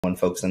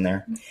folks in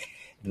there.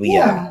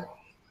 Yeah.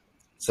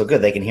 So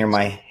good. They can hear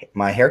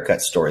my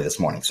haircut story this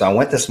morning. So I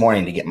went this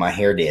morning to get my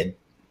hair did.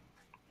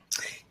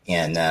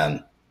 And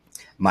I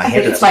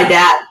think it's my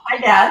dad. Hi,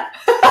 Dad.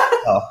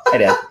 Oh, hi,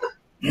 Dad.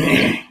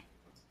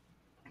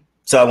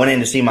 So I went in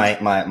to see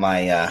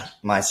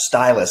my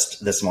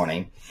stylist this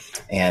morning,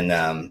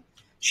 and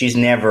she's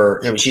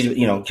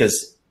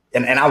because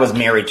and I was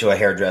married to a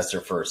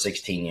hairdresser for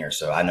 16 years,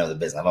 so I know the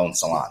business. I've owned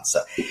salons. So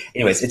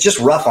anyways, it's just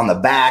rough on the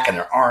back and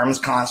their arms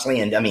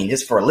constantly. And I mean,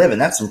 just for a living,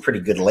 that's some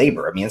pretty good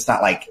labor. I mean, it's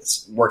not like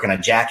it's working a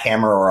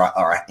jackhammer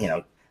or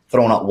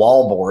throwing up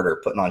wallboard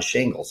or putting on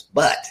shingles,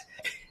 but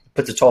it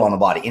puts a toll on the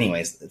body.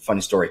 Anyways, the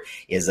funny story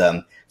is,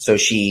 so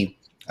she,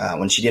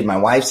 when she did my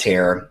wife's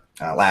hair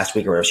last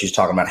week or whatever, she was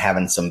talking about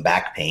having some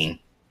back pain.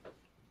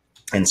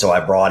 And so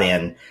I brought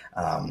in,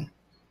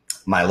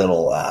 my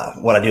little,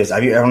 what I do is,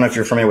 I don't know if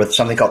you're familiar with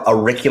something called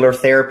auricular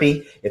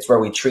therapy. It's where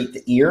we treat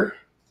the ear.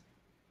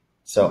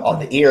 So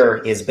the ear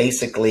is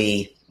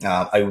basically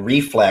a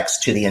reflex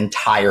to the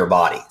entire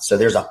body. So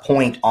there's a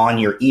point on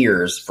your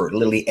ears for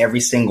literally every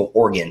single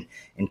organ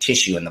and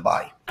tissue in the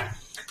body.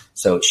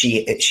 So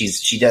she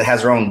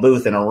has her own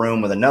booth in a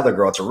room with another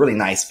girl. It's a really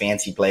nice,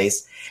 fancy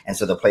place. And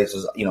so the place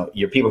was,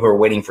 your people who are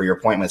waiting for your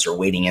appointments are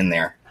waiting in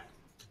there.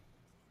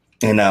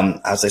 And I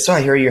was like, so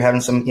I hear you're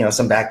having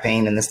some back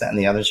pain and this, that, and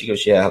the other. She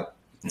goes, yeah,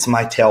 it's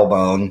my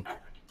tailbone.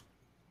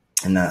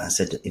 And I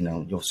said,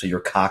 so you're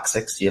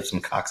coccyx? Do you have some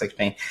coccyx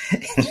pain?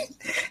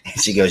 And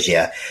she goes,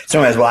 yeah. So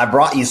anyways, well, I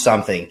brought you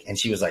something. And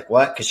she was like,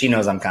 what? Because she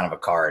knows I'm kind of a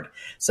card.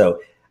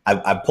 So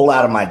I pull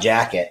out of my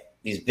jacket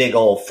these big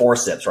old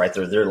forceps, right?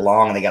 They're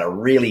long and they got a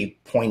really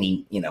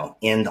pointy,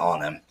 end on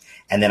them.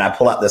 And then I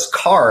pull out this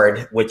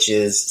card, which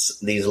is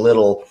these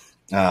little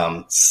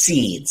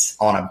seeds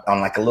on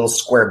like a little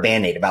square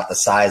Band-Aid about the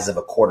size of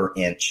a 1/4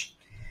 inch.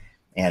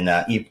 And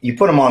you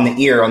put them on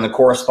the ear on the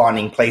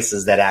corresponding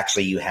places that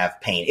actually you have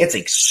pain. It's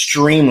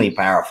extremely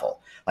powerful.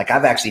 Like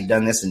I've actually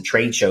done this in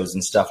trade shows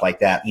and stuff like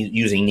that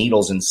using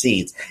needles and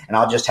seeds. And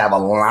I'll just have a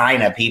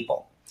line of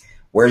people.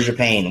 Where's your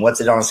pain? What's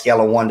it on a scale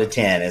of 1 to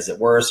 10? Is it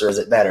worse or is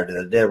it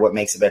better? What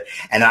makes it better?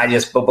 And I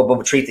just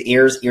treat the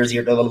ears, ear,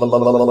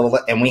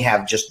 and we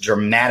have just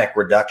dramatic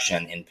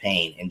reduction in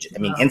pain. And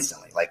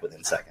instantly, like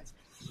within seconds.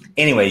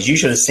 Anyways, you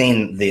should have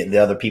seen the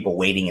other people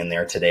waiting in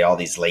there today, all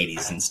these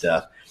ladies and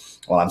stuff,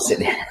 while I'm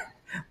sitting here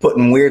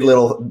putting weird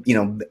little,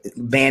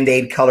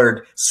 Band-Aid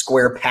colored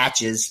square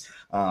patches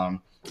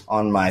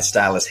on my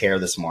stylist's hair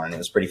this morning. It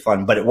was pretty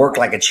fun, but it worked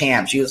like a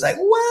champ. She was like,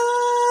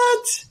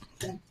 what?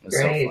 It was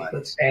great. So fun.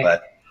 That's great.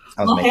 But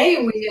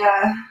hey, we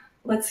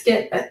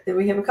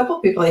have a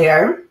couple people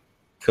here.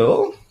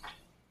 Cool.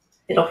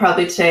 It'll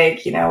probably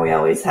take, we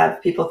always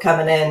have people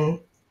coming in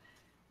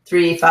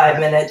 3-5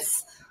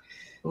 minutes.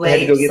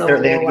 They had to go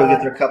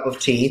get their cup of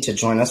tea to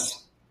join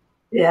us.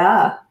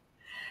 Yeah.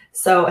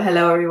 So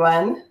hello,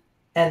 everyone.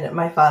 And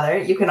my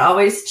father, you can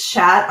always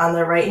chat on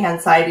the right-hand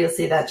side. You'll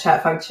see that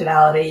chat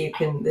functionality.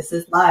 This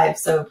is live.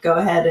 So go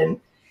ahead and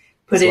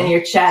put in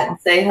your chat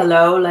and say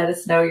hello. Let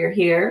us know you're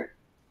here.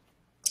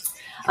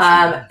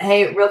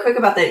 Hey, real quick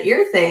about that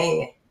ear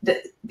thing.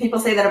 People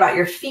say that about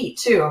your feet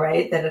too,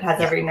 right? That it has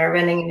every nerve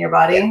ending in your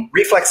body. Yeah.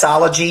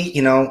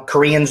 Reflexology,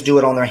 Koreans do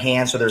it on their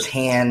hands. So there's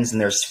hands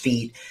and there's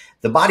feet.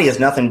 The body is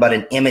nothing but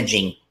an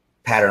imaging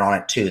pattern on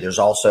it too. There's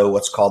also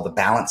what's called the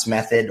balance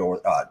method or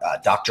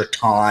Dr.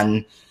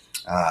 Tan,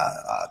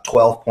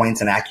 12 points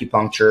in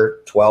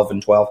acupuncture, 12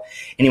 and 12.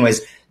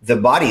 Anyways, the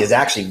body is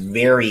actually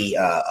very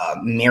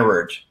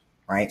mirrored,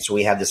 right? So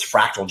we have this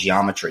fractal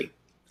geometry,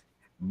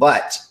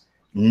 but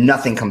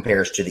nothing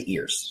compares to the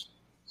ears.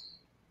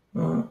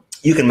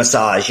 You can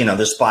massage,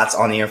 there's spots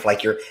on the ear,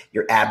 like your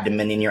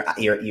abdomen and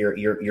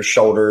your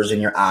shoulders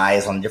and your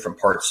eyes on different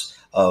parts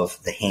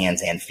of the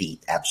hands and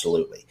feet.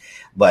 Absolutely.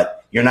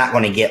 But you're not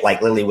going to get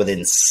like literally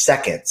within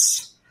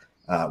seconds,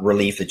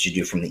 relief that you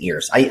do from the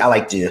ears. I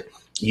like to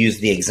use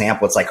the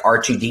example. It's like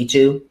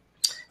R2-D2,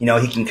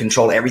 he can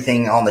control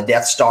everything on the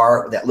Death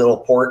Star, that little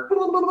port,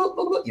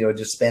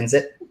 just spins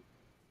it.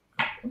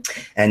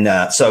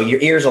 And, so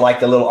your ears are like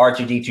the little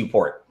R2-D2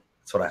 port.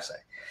 That's what I say.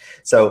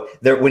 So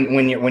there,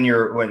 when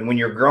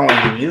you're growing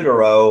in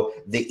utero,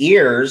 the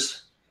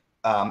ears,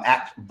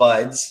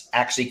 buds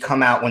actually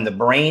come out when the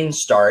brain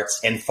starts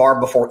and far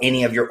before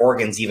any of your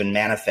organs even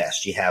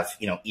manifest. You have,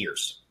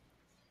 ears.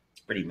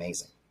 It's pretty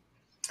amazing.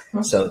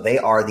 So they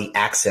are the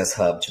access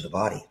hub to the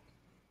body.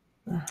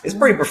 It's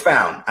pretty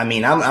profound. I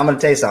mean, I'm going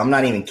to tell you something. I'm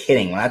not even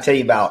kidding. When I tell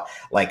you about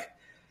like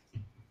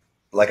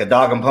a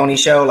dog and pony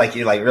show, like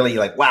you're like really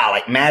like, wow,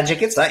 like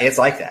magic. It's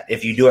like that.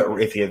 If you do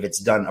it, if it's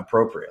done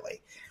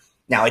appropriately.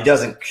 Now, it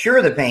doesn't cure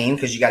the pain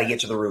because you got to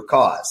get to the root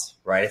cause,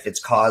 right? If it's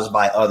caused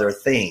by other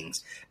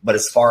things. But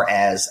as far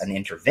as an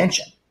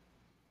intervention,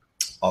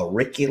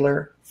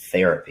 auricular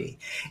therapy.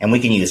 And we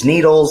can use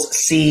needles,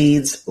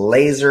 seeds,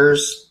 lasers,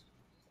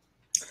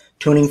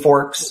 tuning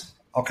forks,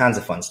 all kinds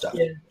of fun stuff.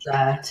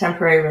 It's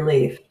temporary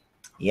relief.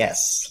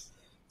 Yes.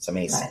 It's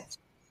amazing. Right.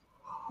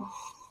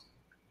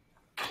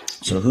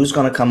 So who's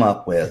going to come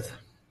up with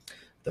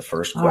the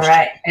first All question.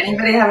 right.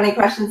 Anybody have any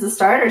questions to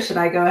start, or should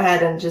I go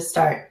ahead and just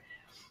start?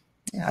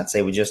 Yeah, I'd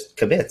say we just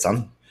kibitz.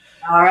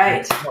 All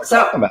right. So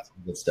talking about some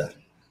good stuff.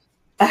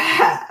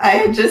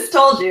 I just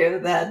told you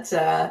that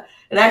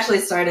it actually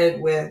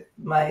started with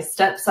my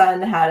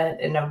stepson had it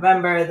in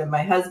November, then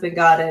my husband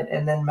got it,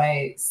 and then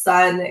my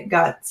son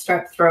got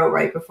strep throat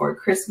right before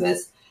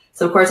Christmas.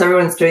 So, of course,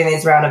 everyone's doing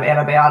these round of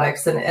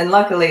antibiotics. And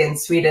luckily in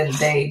Sweden,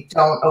 they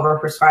don't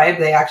overprescribe.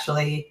 They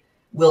actually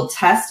will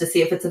test to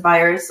see if it's a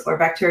virus or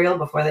bacterial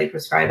before they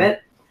prescribe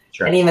it.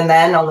 Sure. And even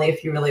then, only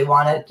if you really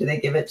want it do they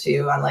give it to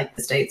you, unlike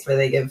the States where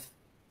they give,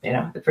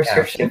 the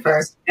prescription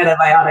for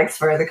antibiotics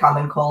for the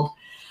common cold.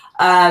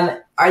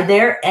 Are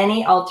there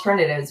any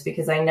alternatives?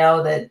 Because I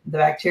know that the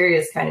bacteria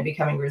is kind of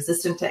becoming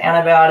resistant to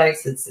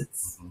antibiotics.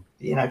 It's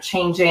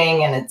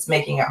changing, and it's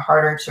making it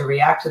harder to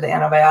react to the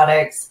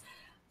antibiotics.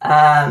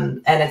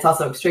 And it's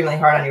also extremely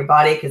hard on your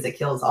body because it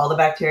kills all the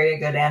bacteria,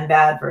 good and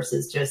bad,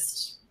 versus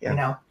just,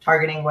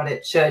 targeting what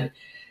it should.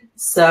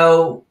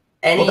 So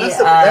that's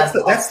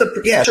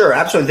sure,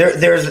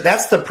 absolutely.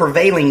 That's the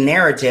prevailing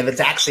narrative. It's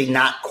actually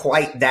not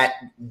quite that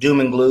doom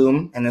and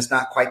gloom, and it's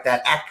not quite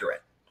that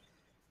accurate,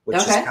 which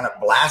is kind of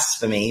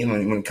blasphemy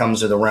when it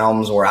comes to the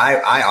realms where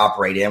I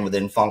operate in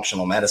within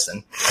functional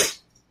medicine.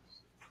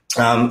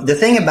 The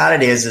thing about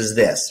it is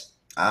this,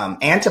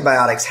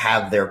 antibiotics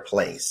have their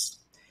place,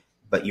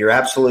 but you're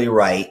absolutely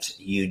right.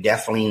 You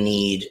definitely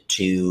need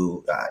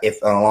to, if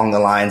along the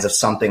lines of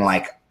something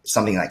like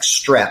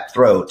strep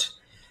throat,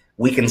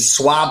 we can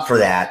swab for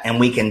that and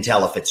we can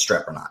tell if it's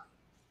strep or not.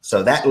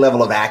 So that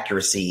level of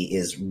accuracy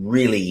is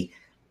really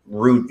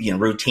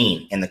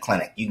routine in the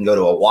clinic. You can go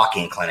to a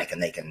walk-in clinic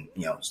and they can,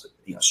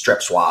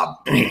 strep swab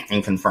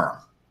and confirm.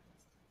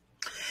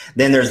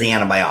 Then there's the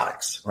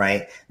antibiotics,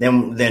 right?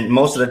 Then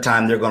most of the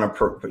time they're going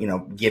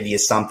to, give you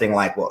something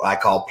like what I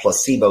call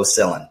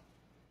placebo-cillin,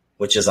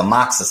 which is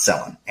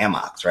amoxicillin,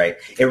 Amox, right?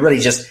 It really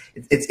just,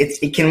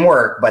 it can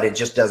work, but it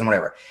just doesn't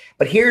whatever.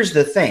 But here's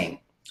the thing.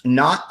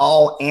 Not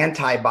all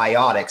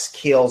antibiotics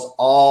kills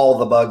all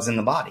the bugs in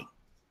the body.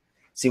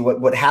 See,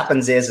 what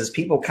happens is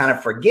people kind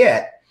of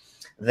forget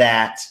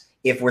that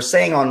if we're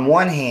saying on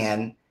one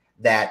hand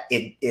that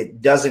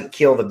it doesn't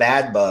kill the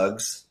bad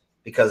bugs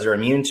because they're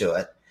immune to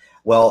it,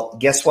 well,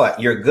 guess what?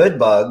 Your good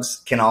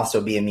bugs can also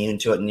be immune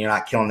to it, and you're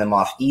not killing them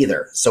off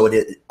either. So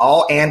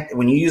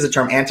when you use the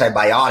term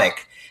antibiotic,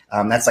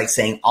 that's like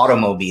saying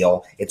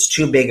automobile. It's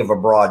too big of a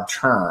broad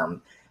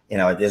term.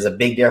 There's a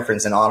big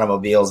difference in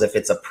automobiles if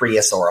it's a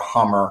Prius or a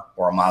Hummer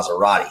or a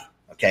Maserati.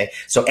 Okay,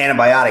 so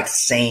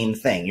antibiotics, same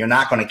thing. You're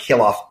not going to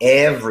kill off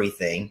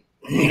everything,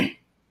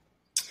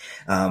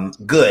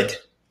 good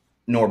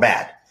nor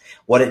bad.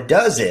 What it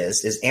does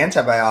is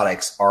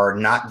antibiotics are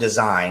not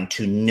designed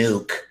to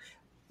nuke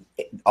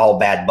all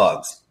bad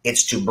bugs.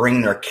 It's to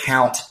bring their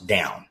count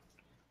down.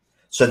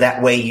 So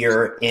that way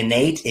your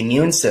innate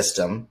immune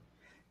system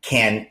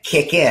can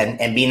kick in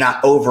and be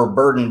not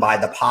overburdened by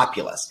the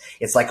populace.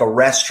 It's like a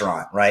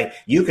restaurant, right?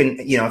 You can,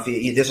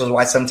 this is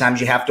why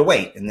sometimes you have to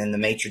wait. And then the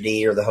maitre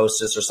d' or the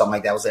hostess or something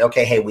like that will say,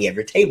 okay, hey, we have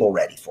your table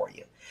ready for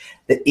you.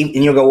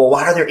 And you'll go, well,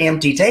 why are there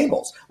empty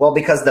tables? Well,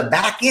 because the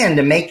back end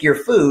to make your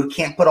food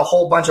can't put a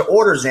whole bunch of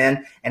orders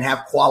in and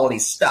have quality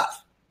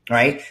stuff,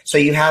 right? So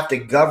you have to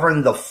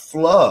govern the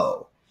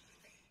flow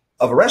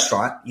of a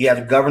restaurant. You have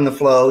to govern the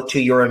flow to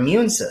your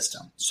immune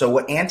system. So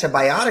what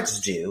antibiotics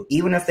do,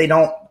 even if they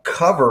don't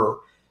cover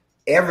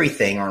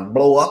everything or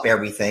blow up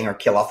everything or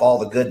kill off all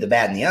the good, the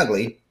bad, and the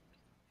ugly,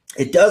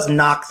 it does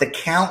knock the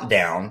count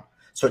down.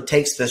 So it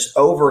takes this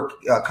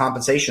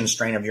compensation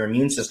strain of your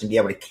immune system to be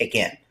able to kick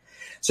in.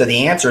 So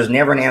the answer is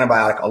never an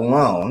antibiotic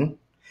alone.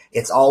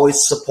 It's always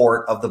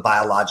support of the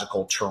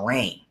biological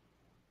terrain.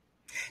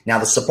 Now,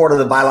 the support of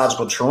the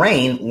biological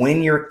terrain,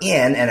 when you're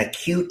in an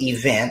acute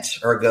event,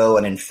 ergo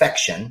an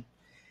infection,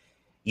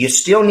 you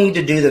still need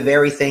to do the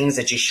very things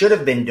that you should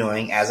have been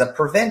doing as a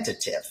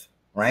preventative,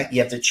 right?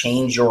 You have to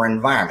change your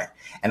environment.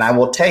 And I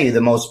will tell you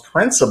the most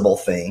principal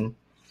thing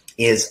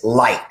is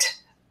light.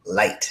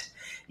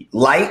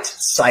 Light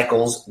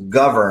cycles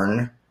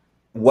govern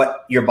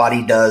what your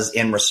body does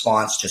in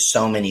response to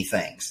so many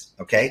things,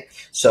 okay?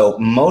 So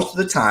most of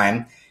the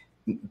time,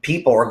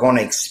 people are going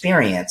to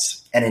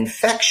experience an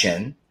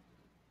infection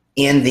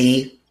in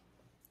the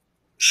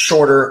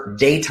shorter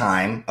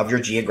daytime of your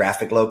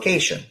geographic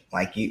location,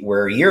 like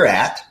where you're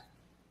at.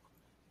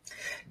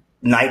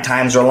 Night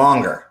times are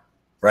longer,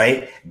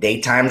 right?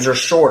 Daytimes are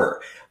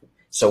shorter.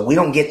 So we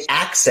don't get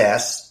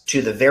access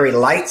to the very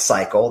light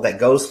cycle that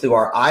goes through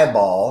our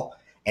eyeball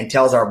and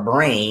tells our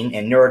brain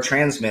and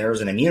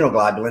neurotransmitters and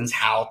immunoglobulins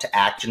how to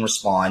act and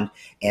respond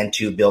and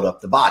to build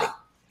up the body.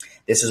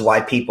 This is why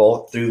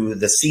people through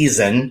the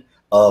season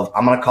of,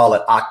 I'm going to call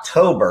it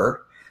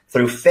October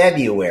through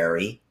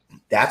February,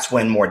 that's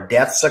when more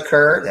deaths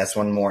occur. That's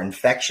when more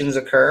infections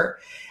occur,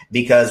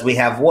 because we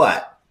have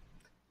what?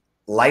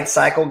 Light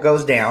cycle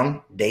goes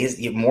down, days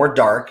get more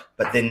dark,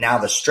 but then now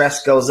the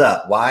stress goes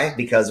up. Why?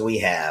 Because we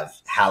have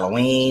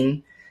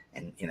Halloween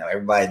and,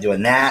 everybody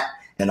doing that,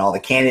 and all the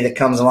candy that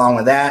comes along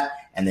with that.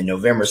 And then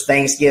November's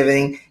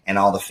Thanksgiving and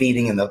all the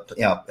feeding and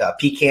the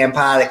pecan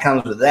pie that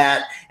comes with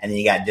that. And then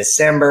you got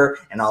December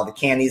and all the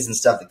candies and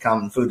stuff that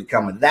come, food that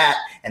come with that.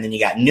 And then you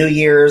got New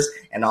Year's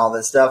and all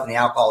this stuff and the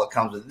alcohol that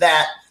comes with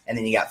that. And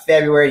then you got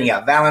February and you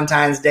got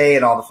Valentine's Day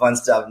and all the fun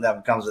stuff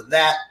that comes with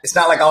that. It's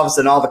not like all of a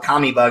sudden all the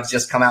commie bugs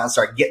just come out and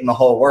start getting the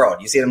whole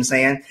world. You see what I'm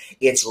saying?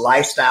 It's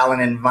lifestyle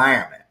and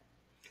environment.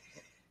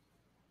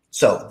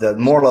 So the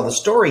moral of the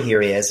story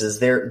here is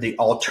there the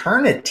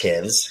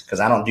alternatives, because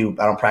I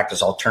don't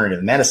practice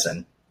alternative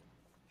medicine.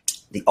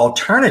 The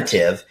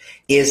alternative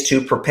is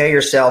to prepare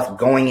yourself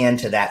going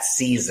into that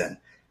season,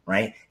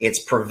 right? It's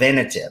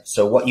preventative.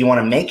 So what you want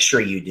to make sure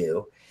you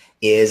do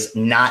is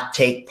not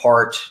take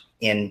part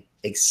in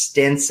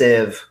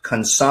extensive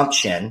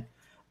consumption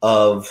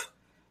of,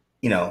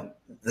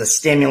 the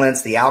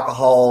stimulants, the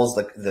alcohols,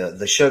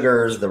 the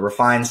sugars, the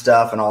refined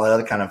stuff, and all that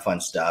other kind of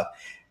fun stuff.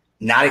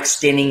 Not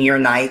extending your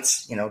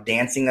nights,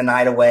 dancing the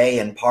night away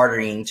and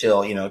partying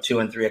till, 2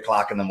 and 3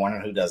 o'clock in the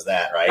morning. Who does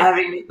that, right?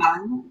 Having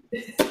fun.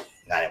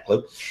 Not in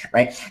blue,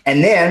 right?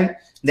 And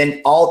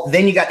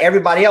then you got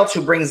everybody else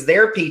who brings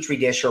their petri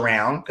dish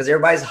around because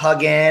everybody's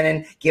hugging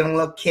and giving a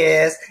little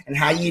kiss and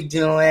how you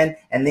doing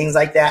and things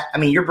like that. I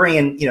mean, you're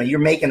bringing, you're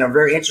making a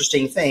very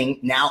interesting thing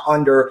now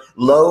under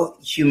low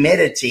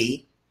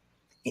humidity,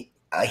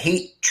 a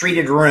heat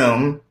treated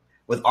room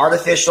with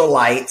artificial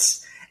lights.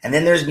 And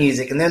then there's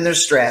music, and then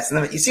there's stress.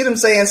 And then, you see what I'm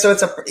saying? So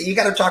you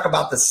got to talk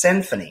about the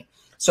symphony.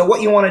 So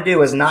what you want to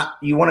do is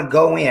you want to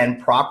go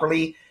in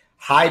properly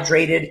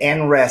hydrated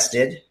and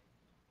rested.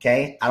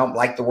 Okay. I don't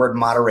like the word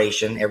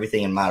moderation,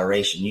 everything in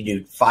moderation. You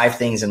do 5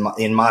 things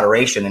in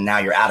moderation, and now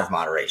you're out of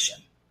moderation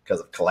because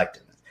of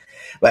collectiveness.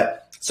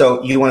 But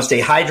so you want to stay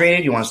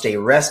hydrated. You want to stay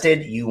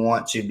rested. You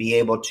want to be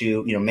able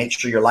to, make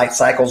sure your light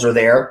cycles are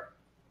there.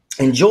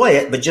 Enjoy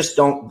it, but just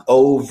don't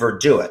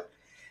overdo it.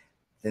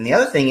 Then the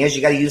other thing is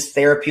you got to use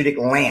therapeutic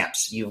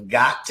lamps. You've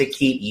got to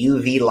keep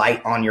UV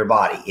light on your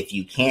body. If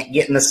you can't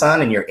get in the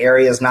sun and your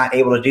area is not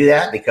able to do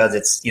that because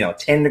it's,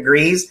 10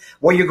 degrees,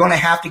 well, you're going to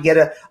have to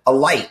get a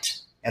light.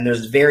 And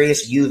there's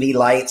various UV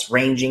lights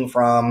ranging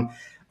from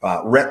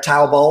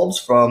reptile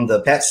bulbs from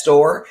the pet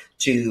store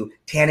to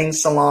tanning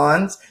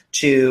salons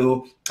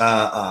to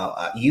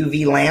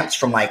UV lamps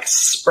from like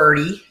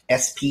Sperti,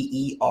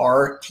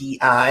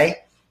 S-P-E-R-T-I.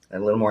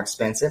 They're a little more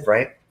expensive,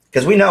 right?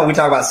 Because we talk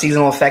about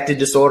seasonal affective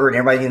disorder and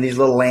everybody in these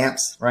little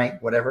lamps,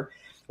 right? Whatever.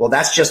 Well,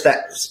 that's just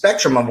that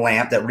spectrum of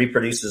lamp that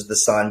reproduces the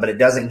sun, but it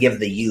doesn't give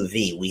the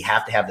UV. We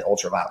have to have the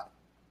ultraviolet.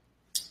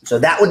 So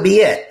that would be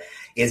it,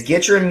 is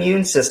get your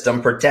immune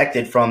system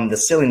protected from the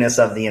silliness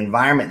of the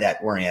environment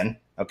that we're in,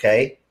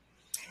 okay?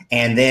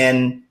 And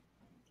then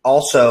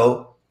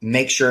also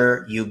make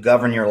sure you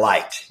govern your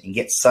light and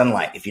get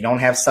sunlight. If you don't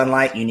have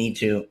sunlight, you need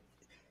to,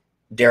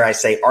 dare I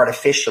say,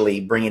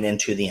 artificially bring it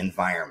into the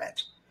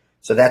environment.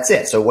 So that's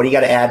it. So what do you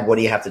got to add? What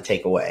do you have to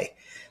take away?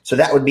 So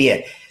that would be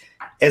it.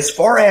 As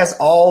far as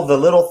all the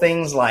little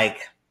things like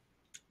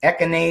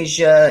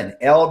echinacea and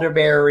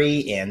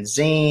elderberry and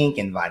zinc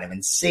and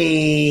vitamin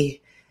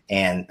C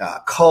and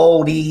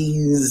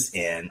coldies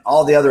and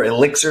all the other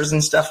elixirs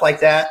and stuff like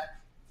that,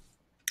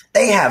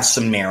 they have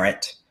some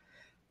merit,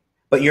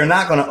 but you're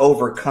not going to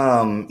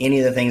overcome any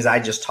of the things I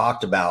just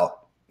talked about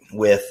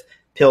with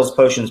pills,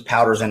 potions,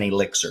 powders, and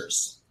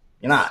elixirs.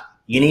 You're not.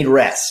 You need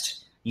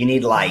rest. You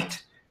need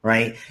light.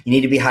 Right? You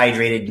need to be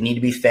hydrated. You need to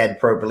be fed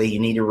properly.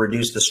 You need to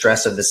reduce the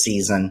stress of the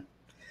season.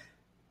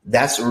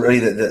 That's really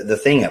the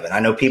thing of it. I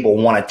know people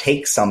want to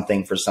take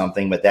something for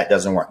something, but that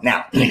doesn't work.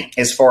 Now,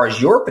 as far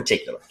as your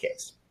particular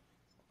case,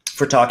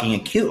 if we're talking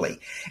acutely,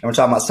 and we're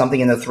talking about something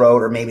in the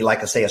throat or maybe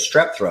like, say, a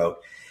strep throat,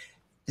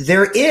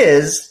 there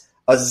is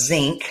a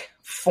zinc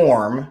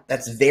form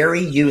that's very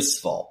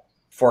useful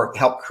for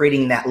help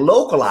creating that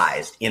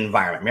localized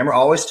environment. Remember, I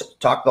always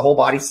talk the whole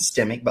body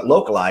systemic, but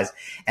localized,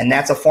 and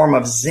that's a form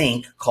of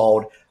zinc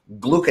called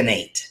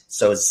gluconate.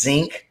 So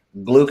zinc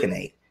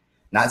gluconate,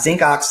 not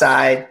zinc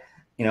oxide,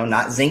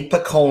 not zinc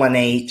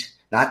picolinate,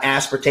 not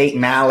aspartate,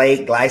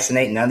 malate,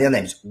 glycinate, none of the other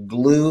names,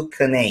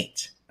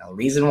 gluconate. Now, the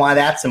reason why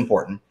that's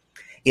important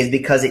is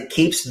because it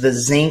keeps the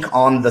zinc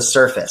on the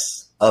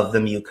surface of the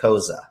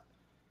mucosa.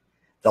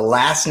 The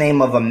last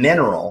name of a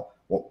mineral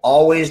will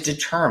always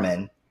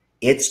determine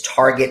its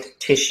target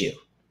tissue.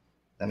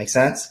 That make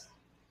sense?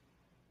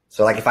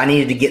 So like if I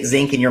needed to get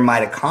zinc in your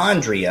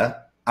mitochondria,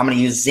 I'm going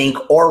to use zinc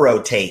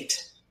orotate.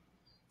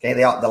 Okay,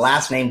 the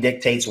last name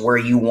dictates where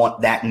you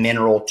want that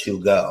mineral to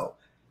go.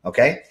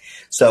 Okay,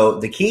 so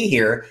the key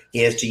here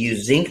is to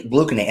use zinc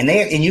gluconate,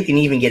 and you can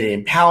even get it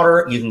in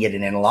powder. You can get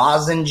it in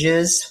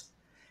lozenges.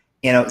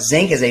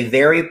 Zinc is a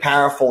very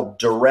powerful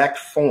direct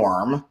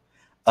form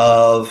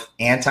of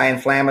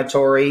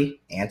anti-inflammatory,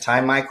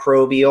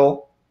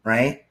 antimicrobial,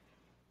 right?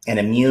 And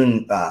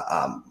immune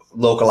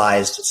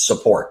localized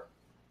support.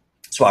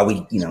 That's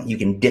why you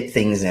can dip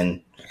things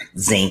in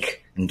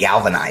zinc and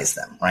galvanize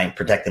them, right?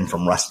 Protect them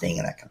from rusting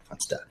and that kind of fun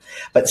stuff.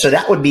 But so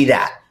that would be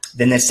that.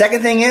 Then the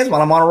second thing is,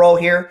 while I'm on a roll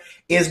here,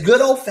 is good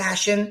old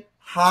fashioned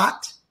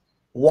hot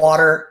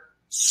water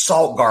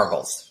salt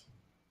gargles.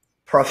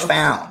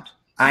 Profound.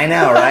 I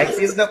know, right?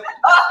 Oh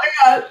my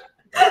gosh.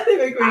 They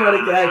make me want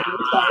to gag.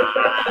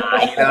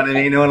 You know what I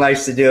mean? No one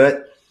likes to do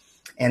it.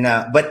 And,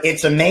 but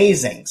it's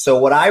amazing. So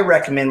what I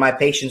recommend my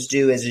patients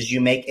do is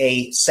you make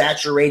a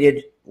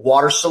saturated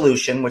water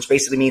solution, which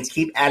basically means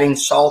keep adding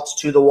salt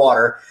to the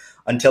water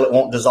until it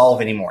won't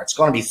dissolve anymore. It's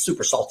going to be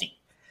super salty,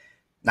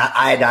 not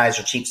iodized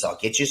or cheap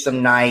salt. Get you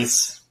some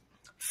nice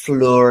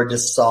fleur de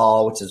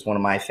sal, which is one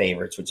of my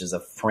favorites, which is a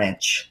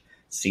French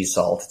sea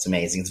salt. It's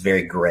amazing. It's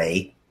very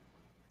gray.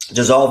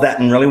 Dissolve that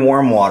in really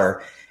warm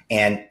water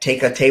and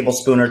take a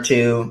tablespoon or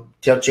two,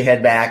 tilt your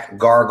head back,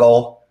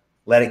 gargle,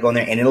 let it go in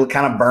there, and it'll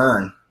kind of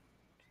burn.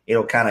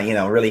 It'll kind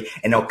of, really,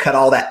 and it'll cut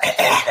all that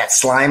that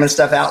slime and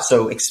stuff out.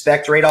 So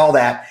expectorate all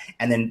that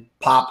and then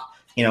pop,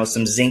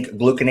 some zinc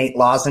gluconate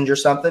lozenge or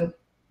something.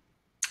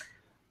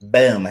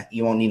 Boom.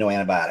 You won't need no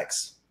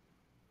antibiotics.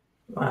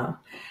 Wow.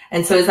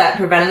 And so is that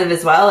preventative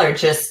as well, or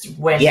just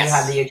when Yes. you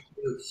have the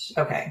acute?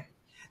 Okay.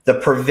 The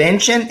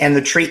prevention and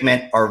the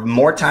treatment are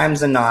more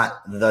times than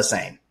not the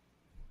same.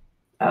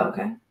 Oh,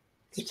 okay.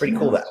 It's pretty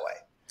cool that way.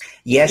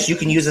 Yes, you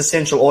can use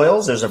essential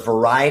oils. There's a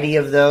variety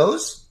of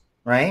those,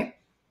 right?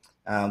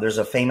 There's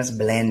a famous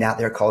blend out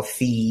there called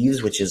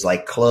Thieves, which is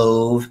like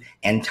clove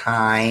and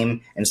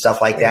thyme and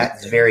stuff like that.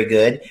 It's very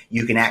good.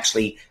 You can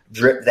actually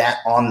drip that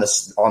on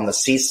the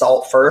sea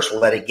salt first,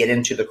 let it get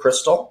into the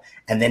crystal,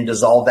 and then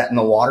dissolve that in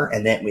the water,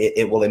 and then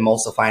it will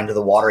emulsify into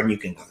the water, and you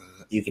can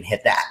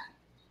hit that.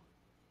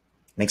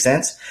 Make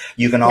sense?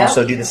 You can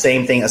also do the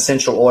same thing.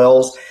 Essential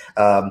oils.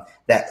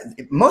 That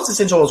most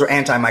essential oils are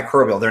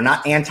antimicrobial. They're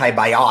not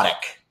antibiotic.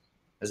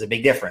 There's a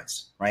big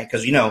difference, right?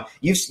 Because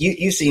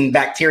you've seen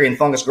bacteria and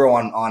fungus grow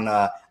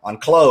on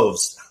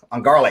cloves,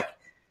 on garlic,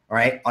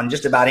 right? On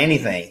just about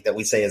anything that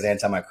we say is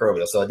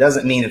antimicrobial. So it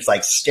doesn't mean it's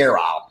like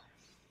sterile.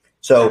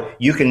 So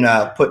you can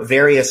put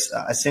various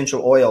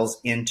essential oils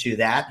into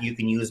that. You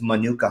can use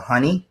Manuka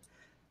honey,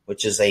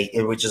 which is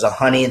a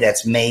honey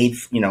that's made,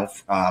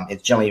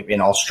 it's generally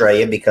in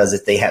Australia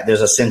because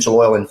there's essential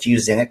oil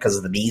infused in it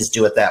because the bees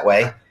do it that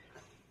way.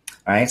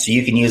 All right, so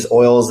you can use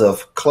oils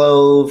of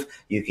clove,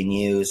 you can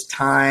use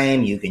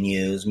thyme, you can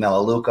use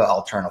Melaleuca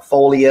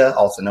alternifolia,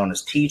 also known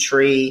as tea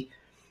tree,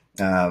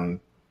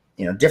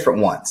 different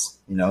ones.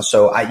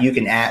 So you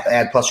can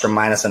add plus or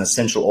minus an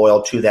essential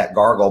oil to that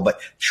gargle, but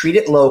treat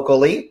it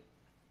locally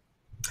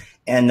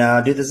and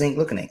do the zinc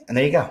gluconate, and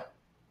there you go.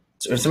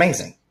 So it's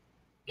amazing.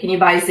 Can you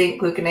buy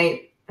zinc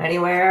gluconate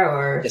anywhere,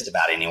 or just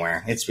about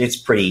anywhere? It's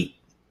pretty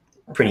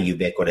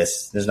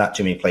ubiquitous. There's not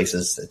too many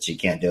places that you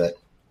can't do it.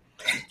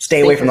 Stay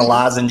away from the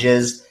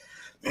lozenges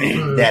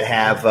that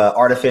have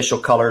artificial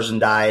colors and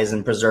dyes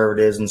and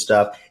preservatives and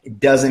stuff. It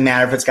doesn't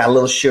matter if it's got a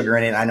little sugar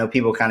in it. I know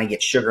people kind of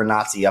get sugar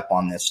Nazi up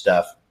on this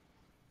stuff.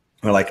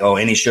 They're like, oh,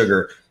 any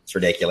sugar, it's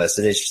ridiculous.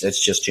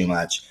 It's just too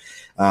much.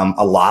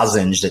 A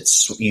lozenge that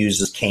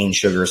uses cane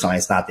sugar or something,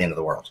 it's not the end of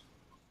the world.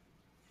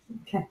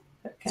 Okay.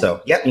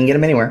 So, yep, you can get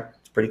them anywhere.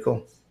 It's pretty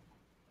cool.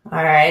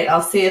 All right.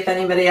 I'll see if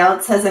anybody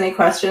else has any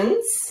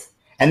questions.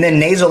 And then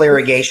nasal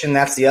irrigation,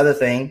 that's the other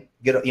thing.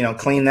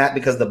 Clean that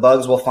because the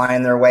bugs will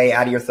find their way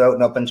out of your throat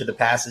and up into the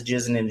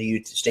passages and into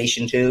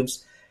eustachian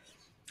tubes.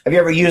 Have you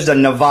ever used a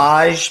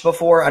navage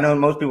before? I know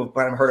most people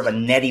have heard of a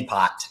neti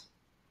pot.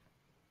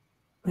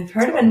 I've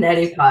heard of a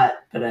neti pot,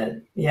 but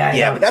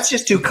but that's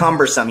just too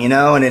cumbersome,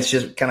 and it's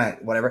just kind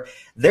of whatever.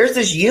 There's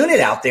this unit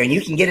out there, and you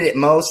can get it at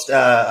most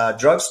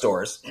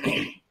drugstores,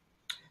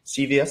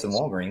 CVS and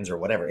Walgreens or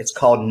whatever. It's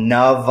called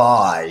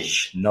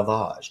navage.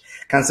 Navage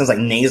kind of sounds like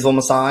nasal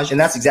massage, and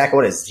that's exactly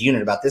what it is. It's a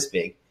unit about this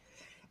big.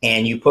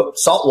 And you put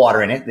salt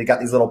water in it. They got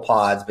these little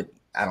pods, but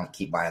I don't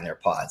keep buying their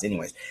pods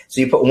anyways.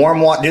 So you put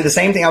warm water, do the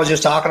same thing I was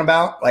just talking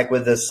about, like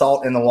with the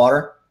salt in the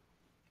water.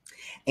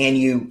 And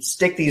you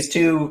stick these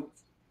two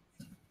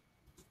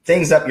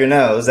things up your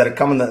nose that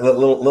come in the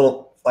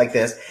little like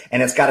this.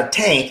 And it's got a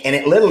tank, and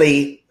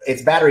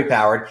it's battery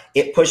powered.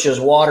 It pushes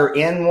water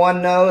in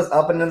one nose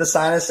up into the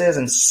sinuses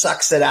and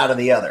sucks it out of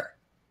the other.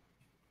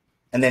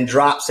 And then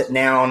drops it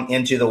down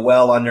into the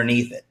well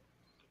underneath it.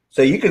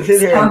 So you can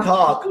sit here and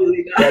talk, and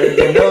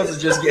your nose is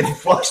just getting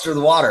flushed with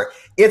water.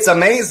 It's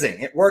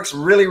amazing. It works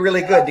really,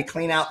 really good to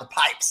clean out the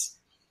pipes.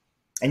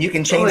 And you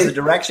can change the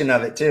direction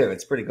of it, too.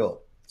 It's pretty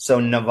cool.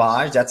 So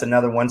navage, that's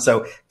another one.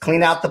 So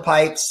clean out the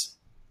pipes,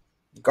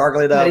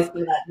 gargle it up.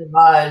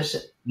 Navage.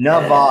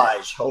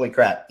 Navage. Holy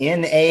crap.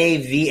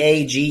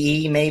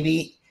 Navage,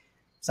 maybe,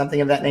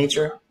 something of that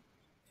nature.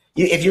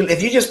 If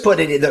you just put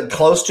it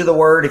close to the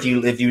word, if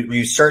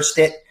you searched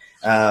it,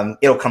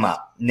 it'll come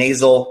up.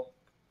 Nasal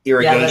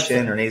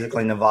irrigation or nasal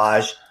clean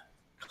navage.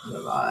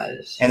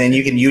 And then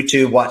you can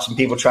YouTube watching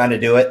people trying to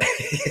do it.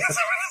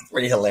 It's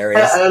pretty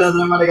hilarious. I don't know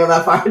that I'm going to go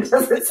that far. It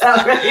doesn't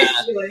sound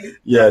right.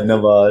 Yeah,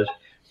 navage.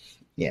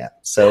 Yeah.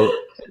 So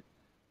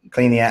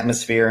clean the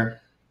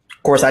atmosphere.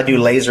 Of course, I do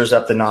lasers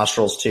up the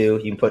nostrils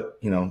too. You can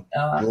put,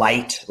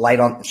 light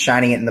on,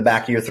 shining it in the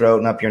back of your throat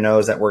and up your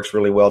nose. That works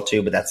really well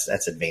too, but that's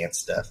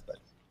advanced stuff. But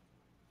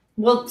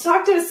well,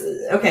 talk to us.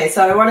 Okay.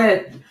 So I want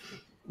to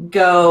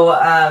go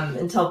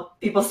until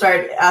people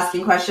start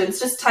asking questions.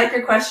 Just type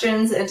your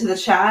questions into the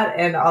chat,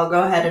 and I'll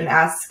go ahead and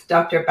ask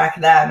Dr. Beck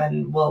them,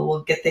 and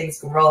we'll get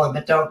things rolling.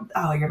 But don't.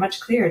 Oh, you're much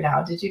clearer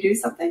now. Did you do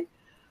something?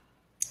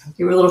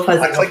 You were a little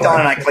fuzzy. I clicked on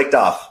and I clicked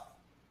off.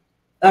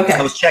 Okay.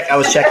 I was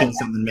checking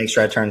something to make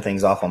sure I turned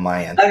things off on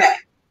my end. Okay.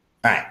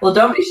 All right. Well,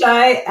 don't be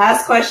shy.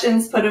 Ask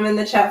questions. Put them in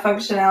the chat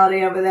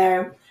functionality over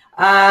there.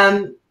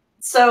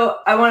 So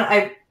I want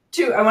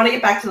to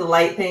get back to the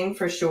light thing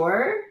for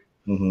sure.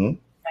 Mm-hmm.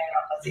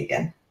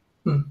 Again.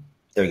 There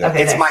we go.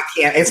 Okay,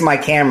 it's my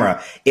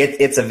camera.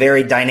 It's a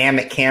very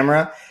dynamic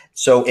camera.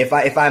 So if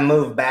I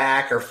move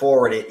back or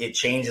forward, it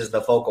changes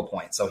the focal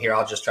point. So here,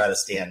 I'll just try to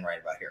stand right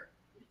about here.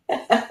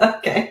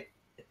 Okay.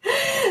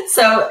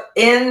 So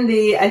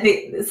I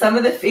think some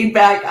of the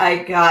feedback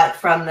I got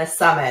from the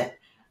summit,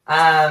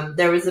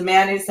 there was a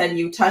man who said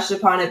you touched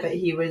upon it, but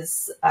he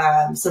was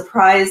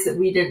surprised that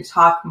we didn't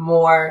talk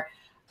more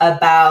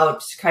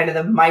about kind of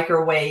the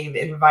microwave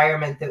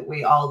environment that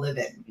we all live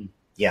in.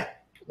 Yeah.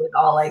 With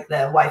all like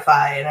the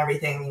Wi-Fi and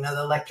everything, the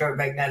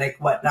electromagnetic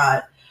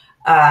whatnot,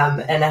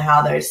 and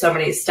how there's so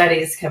many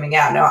studies coming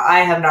out. Now, I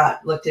have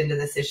not looked into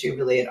this issue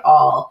really at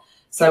all,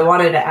 so I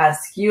wanted to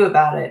ask you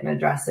about it and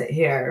address it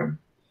here.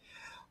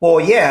 Well,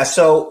 yeah.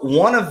 So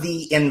one of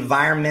the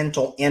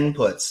environmental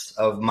inputs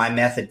of my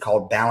method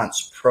called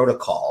Balance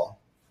Protocol,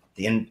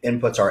 the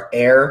inputs are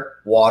air,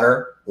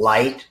 water,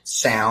 light,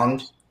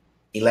 sound,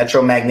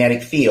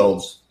 electromagnetic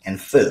fields, and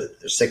food.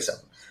 There's 6 of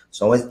them.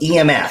 So with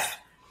EMF,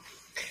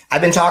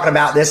 I've been talking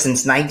about this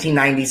since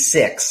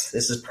 1996.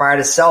 This is prior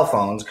to cell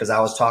phones, because I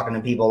was talking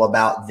to people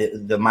about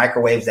the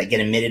microwaves that get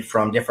emitted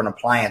from different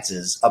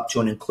appliances, up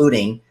to and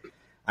including.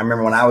 I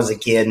remember when I was a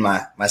kid,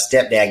 my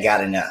stepdad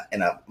got in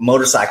a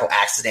motorcycle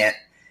accident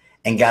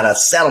and got a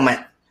settlement,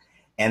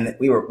 and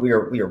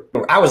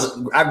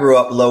I grew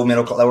up lower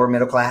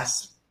middle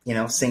class,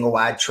 single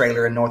wide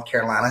trailer in North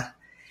Carolina,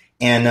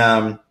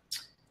 and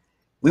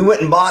we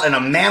went and bought an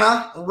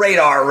Amana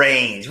radar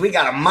range. We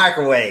got a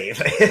microwave.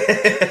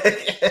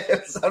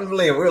 It's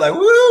unbelievable. We were like,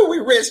 woo, we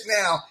rich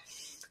now.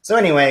 So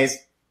anyways,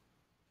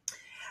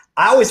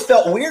 I always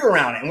felt weird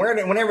around it. And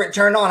whenever it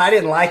turned on, I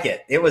didn't like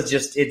it. It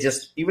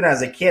just, even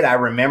as a kid, I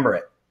remember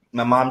it.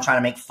 My mom trying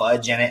to make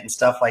fudge in it and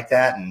stuff like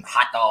that, and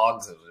hot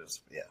dogs. It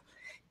was, yeah.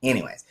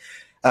 Anyways.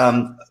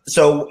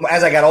 So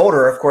as I got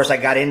older, of course, I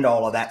got into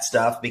all of that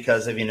stuff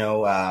because of, again,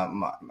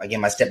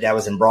 my stepdad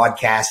was in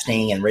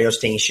broadcasting and radio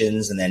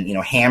stations, and then,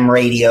 ham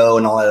radio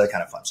and all that other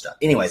kind of fun stuff.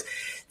 Anyways,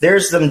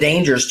 there's some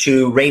dangers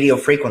to radio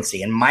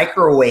frequency, and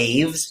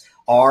microwaves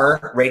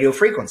are radio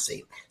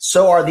frequency.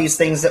 So are these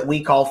things that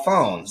we call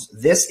phones.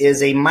 This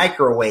is a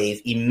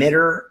microwave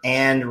emitter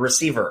and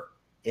receiver.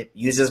 It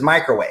uses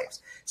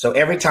microwaves. So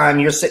every time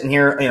you're sitting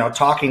here,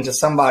 talking to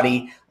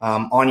somebody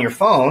on your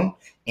phone,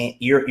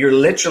 you're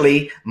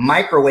literally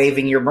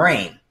microwaving your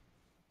brain.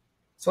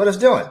 That's what it's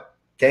doing.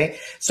 Okay.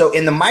 So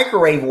in the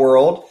microwave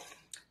world,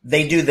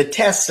 they do the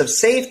tests of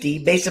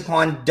safety based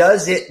upon,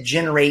 does it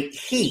generate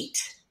heat?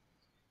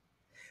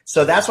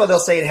 So that's why they'll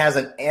say it has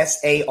an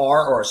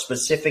SAR, or a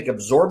specific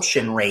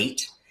absorption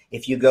rate.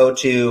 If you go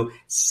to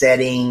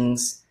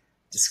settings,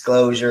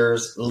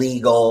 disclosures,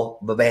 legal,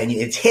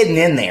 it's hidden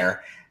in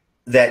there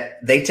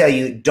that they tell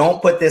you,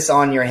 don't put this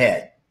on your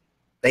head.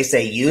 They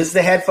say use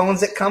the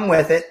headphones that come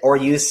with it, or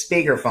use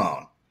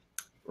speakerphone.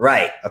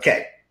 Right.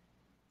 Okay.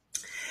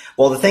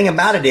 Well, the thing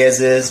about it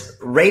is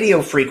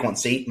radio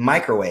frequency,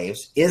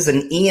 microwaves, is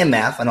an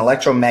EMF, an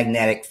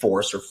electromagnetic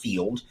force or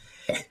field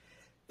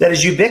that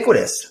is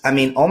ubiquitous. I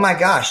mean, oh my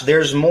gosh,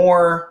 there's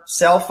more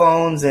cell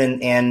phones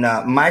and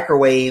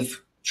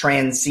microwave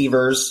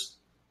transceivers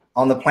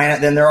on the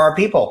planet than there are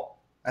people.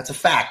 That's a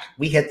fact.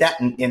 We hit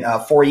that in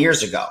 4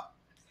 years ago.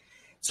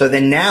 So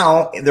then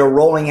now they're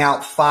rolling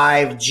out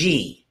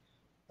 5G.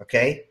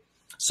 Okay.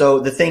 So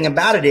the thing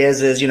about it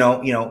is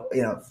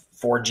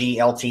 4G,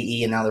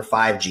 LTE, and now they're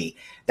 5G.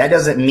 That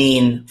doesn't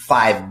mean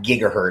 5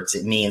 gigahertz.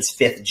 It means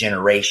 5th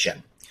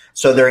generation.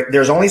 So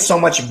there's only so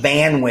much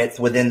bandwidth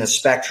within the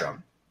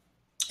spectrum.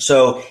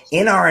 So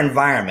in our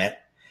environment,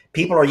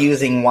 people are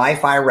using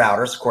Wi-Fi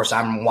routers. Of course,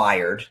 I'm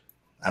wired.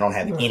 I don't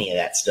have any of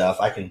that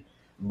stuff. I can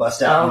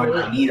bust out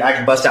my meter. I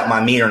can bust out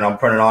my meter and I'll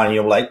turn it on and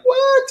you'll be like,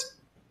 what?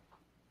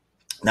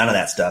 None of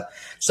that stuff.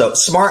 So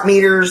smart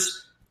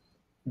meters,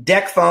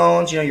 deck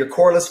phones, your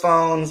cordless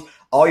phones,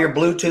 all your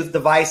Bluetooth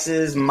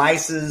devices,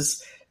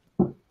 mices,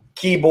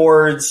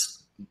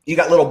 keyboards. You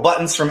got little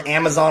buttons from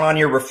Amazon on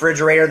your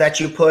refrigerator that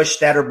you push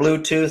that are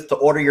Bluetooth to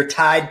order your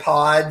Tide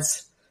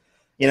Pods.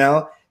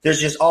 There's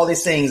just all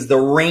these things. The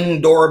Ring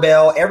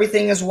doorbell,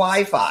 everything is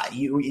Wi-Fi.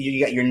 You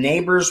got your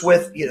neighbors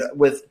with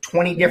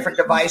 20 different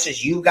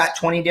devices. You've got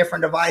 20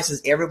 different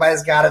devices.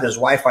 Everybody's got it. There's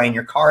Wi-Fi in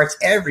your car. It's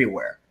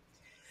everywhere.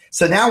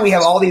 So now we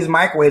have all these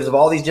microwaves of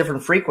all these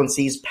different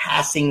frequencies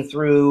passing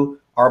through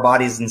our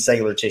bodies and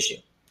cellular tissue.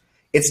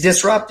 It's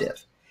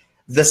disruptive.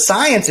 The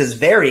science is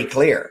very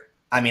clear.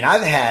 I mean,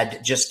 I've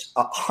had just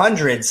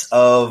hundreds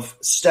of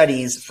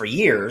studies for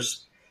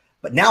years,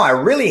 but now I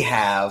really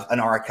have an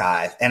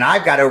archive, and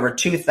I've got over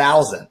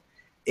 2,000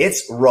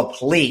 It's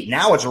replete.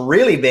 Now it's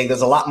really big.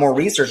 There's a lot more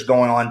research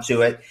going on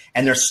to it,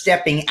 and they're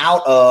stepping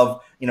out of,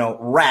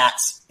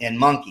 rats and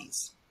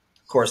monkeys.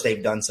 Of course,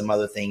 they've done some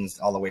other things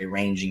all the way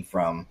ranging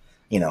from,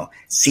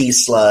 sea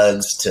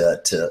slugs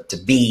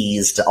to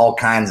bees to all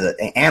kinds of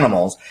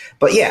animals.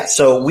 But yeah,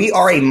 so we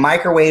are a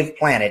microwave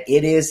planet.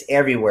 It is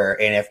everywhere.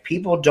 And if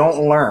people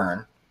don't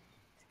learn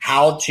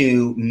how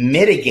to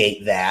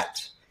mitigate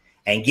that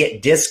and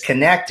get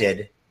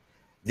disconnected,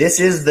 this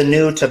is the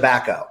new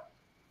tobacco.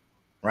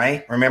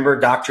 Right? Remember,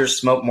 doctors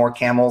smoke more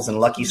Camels and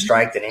Lucky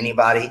Strike than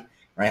anybody,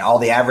 right? All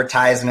the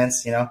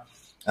advertisements,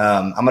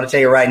 I'm going to tell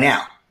you right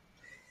now,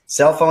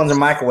 cell phones and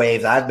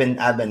microwaves. I've been,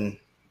 and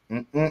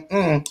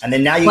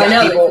then now you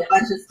got people. There's a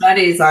bunch of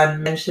studies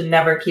on men should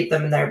never keep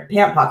them in their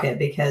pant pocket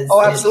because.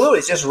 Oh, absolutely.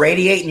 It's just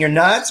radiating your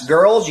nuts.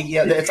 Girls,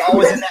 it's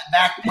always in that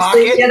back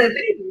pocket.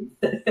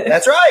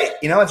 That's right.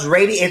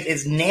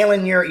 It's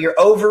nailing your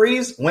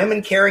ovaries,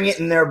 women carrying it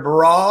in their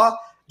bra,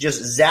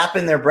 just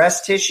zapping their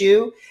breast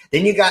tissue.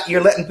 Then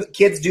you're letting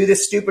kids do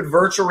this stupid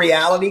virtual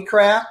reality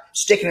crap,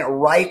 sticking it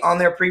right on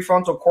their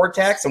prefrontal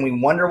cortex. And we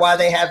wonder why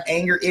they have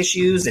anger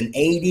issues and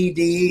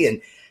ADD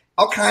and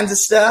all kinds of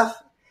stuff.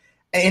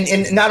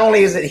 And not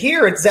only is it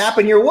here, it's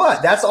zapping your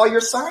what? That's all your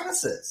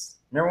sinuses.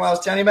 Remember what I was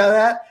telling you about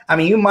that? I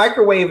mean, you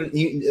microwave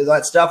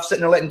that stuff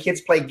sitting there letting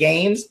kids play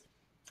games.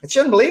 It's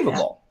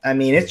unbelievable. Yeah. I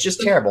mean, it's just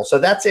terrible. So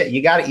that's it.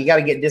 You got to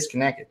get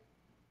disconnected.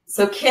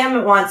 So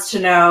Kim wants to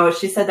know,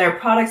 she said there are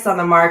products on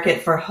the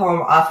market for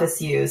home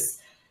office use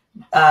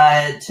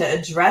to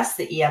address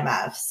the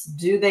EMFs.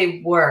 Do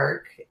they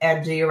work,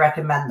 and do you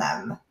recommend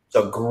them?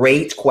 So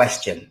great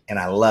question, and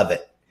I love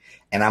it.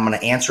 And I'm going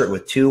to answer it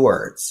with 2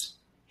 words.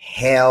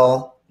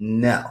 Hell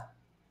no.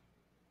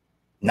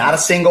 Not a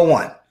single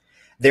one.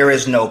 There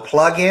is no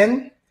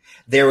plug-in.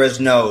 There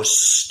is no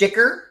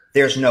sticker.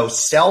 There's no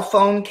cell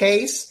phone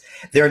case.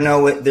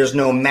 There's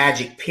no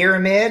magic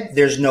pyramid.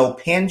 There's no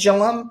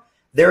pendulum.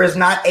 There is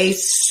not a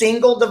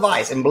single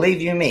device. And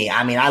believe you me,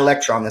 I mean, I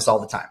lecture on this all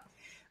the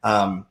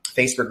time.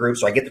 Facebook group.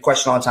 So I get the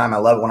question all the time. I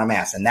love it when I'm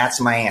asked. And that's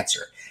my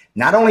answer.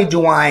 Not only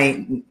do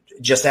I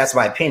just ask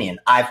my opinion,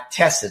 I've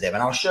tested them.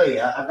 And I'll show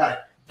you.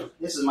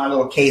 This is my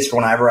little case for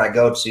whenever I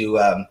go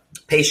to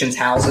patients'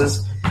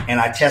 houses and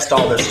I test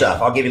all their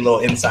stuff. I'll give you a little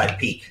inside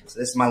peek. So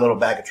this is my little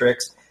bag of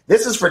tricks.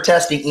 This is for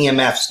testing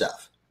EMF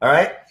stuff. All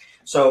right.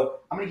 So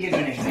I'm going to give you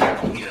an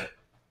example here.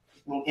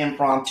 A little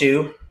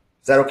impromptu.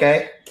 Is that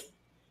okay?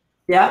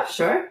 Yeah,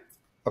 sure.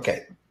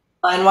 Okay.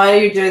 And while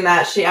you're doing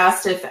that, she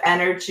asked if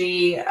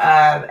energy-based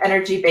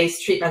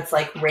treatments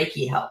like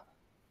Reiki help.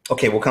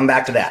 Okay, we'll come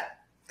back to that.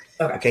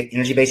 Okay,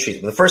 energy-based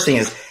treatment. The first thing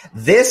is,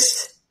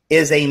 this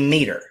is a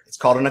meter. It's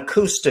called an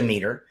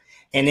acoustometer,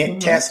 and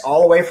it tests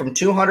all the way from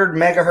 200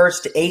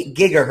 megahertz to 8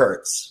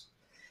 gigahertz.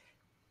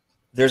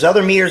 There's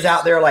other meters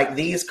out there like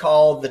these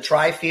called the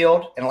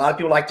Tri-Field, and a lot of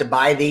people like to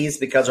buy these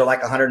because they're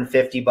like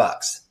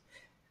 $150.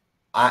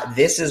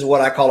 This is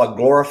what I call a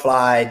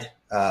glorified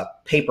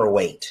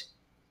paperweight.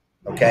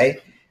 Okay.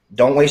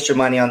 Don't waste your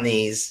money on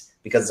these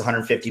because it's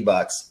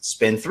 $150.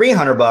 Spend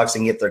 $300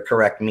 and get the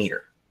correct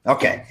meter.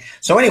 Okay.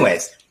 So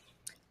anyways,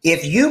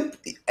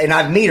 and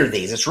I've metered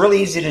these, it's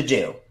really easy to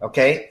do.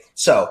 Okay.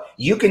 So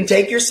you can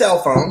take your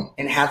cell phone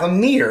and have a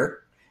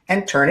meter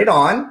and turn it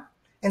on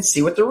and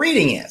see what the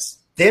reading is.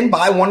 Then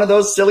buy one of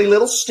those silly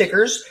little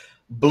stickers,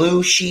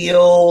 Blue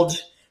Shield,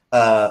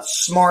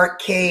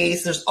 Smart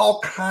Case. There's all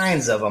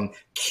kinds of them.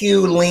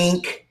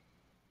 Q-Link.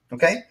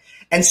 Okay.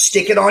 And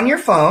stick it on your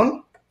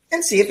phone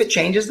and see if it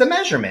changes the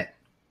measurement.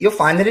 You'll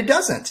find that it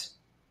doesn't.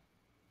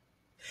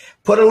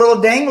 Put a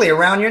little dangly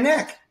around your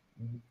neck.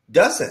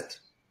 Doesn't.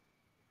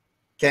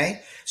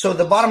 Okay? So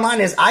the bottom line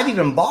is I've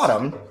even bought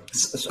them.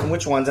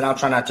 Which ones? And I'll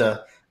try not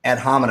to ad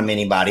hominem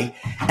anybody.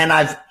 And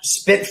I've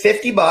spent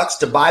 $50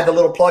 to buy the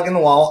little plug in the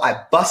wall.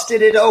 I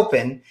busted it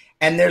open,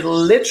 and there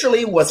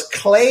literally was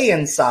clay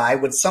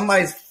inside with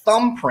somebody's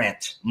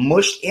thumbprint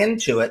mushed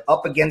into it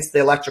up against the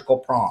electrical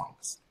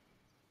prongs.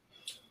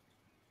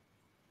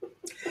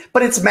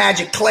 But it's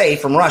magic clay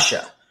from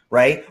Russia,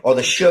 right? Or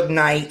the Suge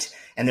Knight,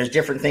 and there's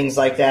different things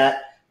like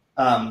that.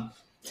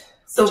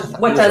 So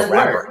what does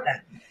work?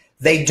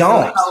 They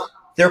don't.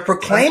 They're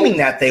proclaiming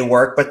that they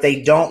work, but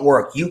they don't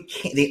work. You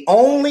can't. The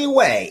only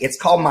way, it's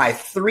called my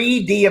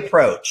 3D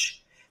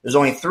approach. There's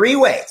only 3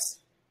 ways.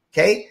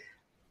 Okay?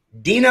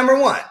 D number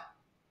 1,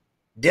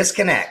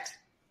 disconnect.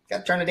 Got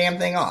to turn the damn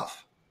thing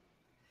off.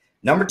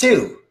 Number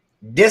 2,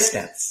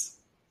 distance.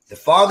 The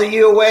farther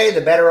you away,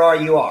 the better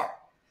you are.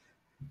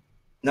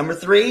 Number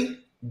 3,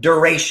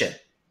 duration.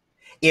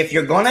 If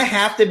you're going to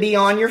have to be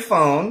on your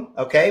phone,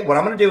 okay, what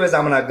I'm going to do is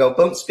I'm going to go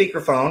boom,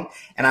 speakerphone,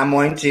 and I'm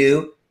going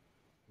to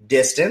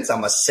distance.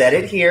 I'm going to set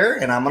it here,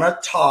 and I'm going to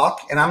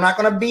talk, and I'm not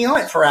going to be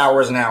on it for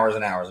hours and hours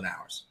and hours and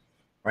hours,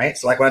 right?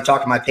 So like when I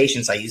talk to my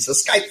patients, I use a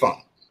Skype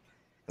phone,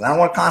 because I don't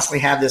want to constantly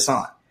have this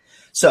on.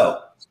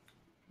 So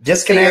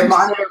disconnect. So your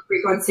monitor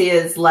frequency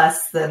is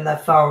less than the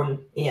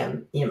phone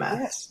EMF.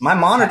 Yes. My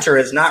monitor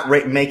is not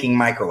making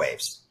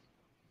microwaves.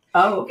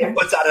 Oh, okay. It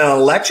puts out an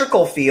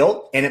electrical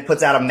field and it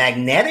puts out a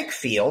magnetic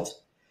field,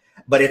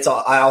 but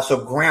I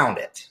also ground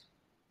it.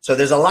 So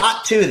there's a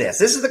lot to this.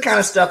 This is the kind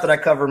of stuff that I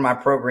cover in my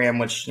program,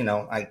 which,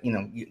 I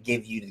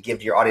give you to give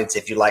to your audience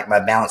if you like my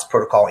balanced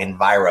protocol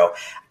Enviro. I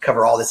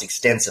cover all this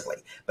extensively.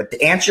 But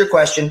to answer your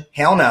question,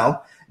 hell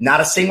no, not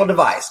a single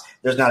device.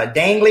 There's not a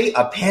dangly,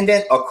 a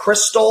pendant, a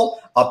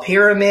crystal, a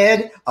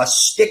pyramid, a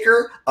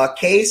sticker, a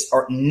case,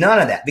 or none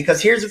of that.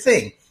 Because here's the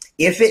thing.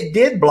 If it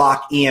did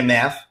block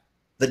EMF,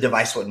 the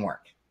device wouldn't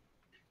work.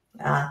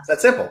 It's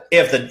that simple.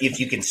 If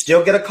you can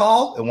still get a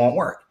call, it won't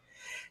work.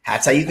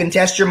 That's how you can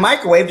test your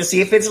microwave to see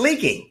if it's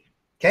leaking.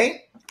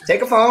 Okay?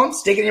 Take a phone,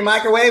 stick it in your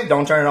microwave,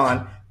 don't turn it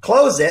on,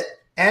 close it,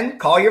 and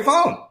call your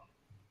phone.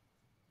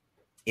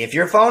 If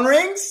your phone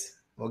rings,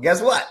 well,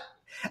 guess what?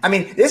 I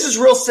mean, this is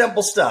real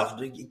simple stuff.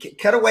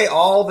 Cut away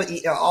all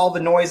the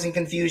noise and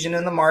confusion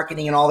in the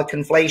marketing and all the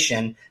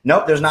conflation.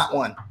 Nope, there's not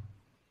one.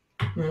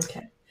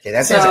 Okay.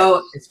 That's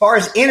so, as far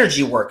as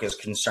energy work is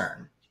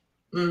concerned,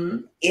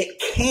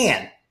 it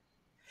can.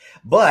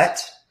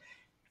 But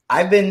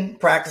I've been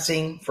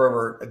practicing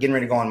for getting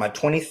ready to go on my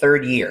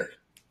 23rd year.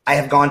 I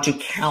have gone to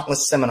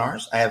countless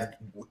seminars. I have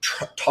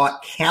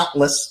taught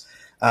countless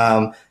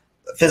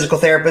physical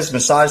therapists,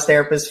 massage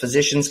therapists,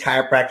 physicians,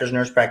 chiropractors,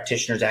 nurse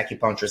practitioners,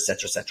 acupuncturists,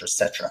 et cetera, et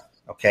cetera.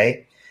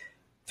 Okay?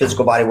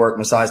 Physical body work,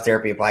 massage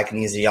therapy, applied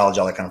kinesiology,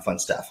 all that kind of fun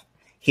stuff.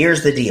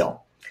 Here's the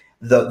deal.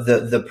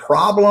 The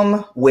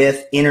problem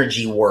with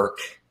energy work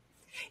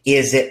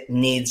is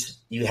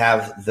you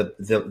have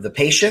the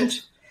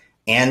patient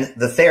and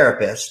the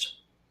therapist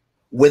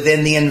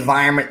within the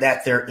environment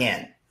that they're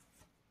in.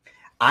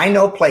 I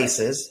know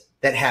places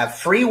that have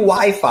free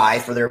Wi-Fi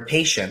for their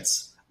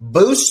patients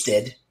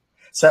boosted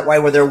so that way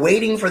when they're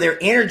waiting for their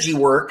energy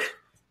work,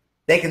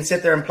 they can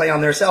sit there and play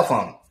on their cell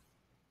phone.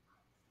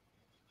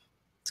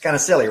 It's kind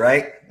of silly,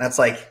 right? That's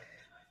like,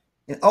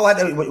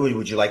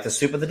 would you like the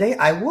soup of the day?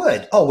 I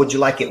would. Oh, would you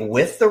like it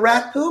with the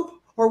rat poop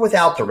or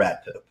without the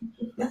rat poop?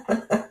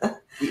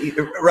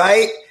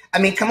 Right? I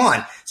mean, come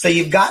on. So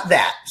you've got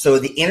that. So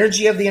the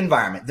energy of the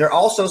environment. They're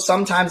also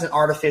sometimes an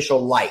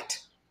artificial light.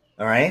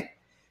 All right?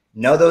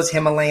 Know those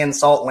Himalayan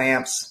salt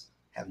lamps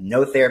have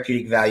no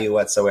therapeutic value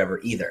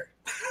whatsoever either.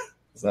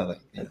 So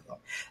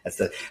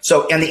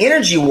and the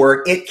energy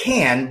work, it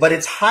can, but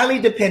it's highly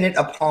dependent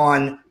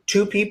upon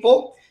two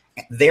people,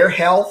 their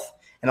health,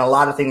 and a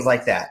lot of things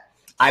like that.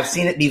 I've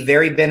seen it be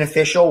very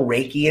beneficial,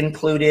 Reiki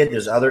included.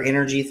 There's other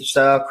energy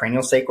stuff,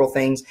 craniosacral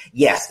things.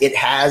 Yes, it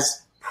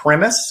has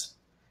premise.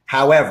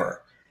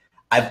 However,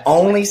 I've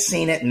only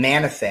seen it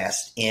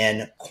manifest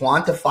in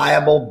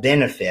quantifiable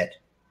benefit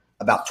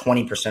about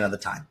 20% of the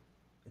time.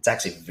 It's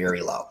actually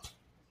very low.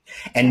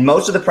 And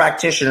most of the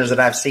practitioners that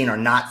I've seen are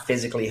not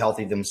physically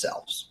healthy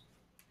themselves.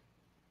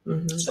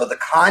 Mm-hmm. So the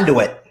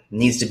conduit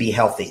needs to be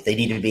healthy. They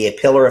need to be a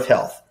pillar of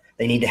health.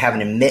 They need to have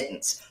an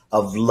emittance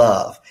of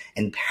love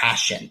and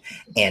passion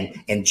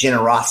and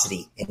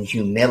generosity and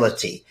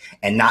humility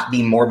and not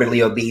be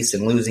morbidly obese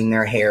and losing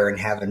their hair and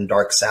having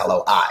dark,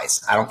 sallow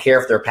eyes. I don't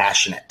care if they're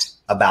passionate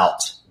about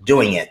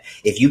doing it.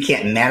 If you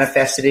can't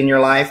manifest it in your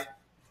life,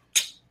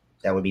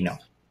 that would be no.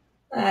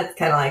 That's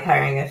kind of like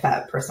hiring a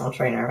fat personal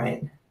trainer,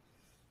 right?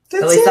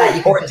 That's at least that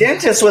you can. Or a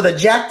dentist with a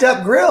jacked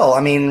up grill.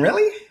 I mean,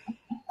 really?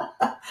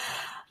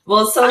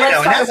 Well, so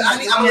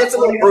it's a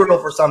little brutal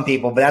for some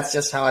people, but that's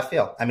just how I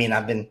feel. I mean,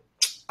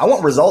 I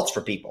want results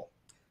for people.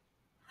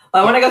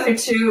 Well, I want to go through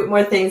two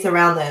more things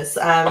around this.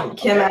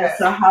 Kim asked,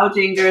 so how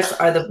dangerous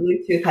are the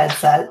Bluetooth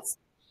headsets?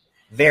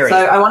 Very. So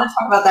I want to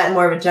talk about that in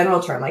more of a general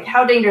term. Like,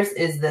 how dangerous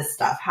is this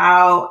stuff?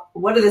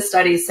 What are the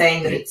studies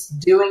saying that it's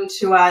doing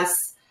to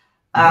us?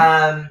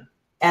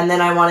 And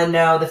then I want to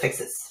know the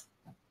fixes.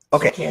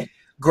 Okay,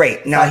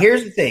 great. Now,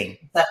 here's the thing.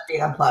 That's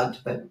being unplugged,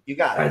 but you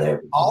got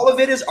it. All of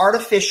it is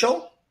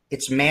artificial.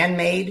 It's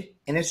man-made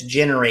and it's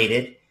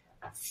generated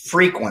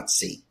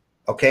frequency.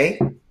 Okay.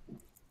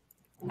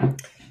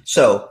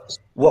 So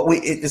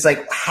it's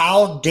like,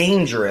 how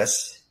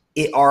dangerous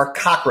are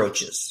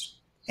cockroaches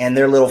and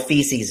their little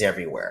feces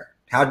everywhere?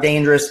 How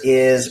dangerous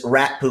is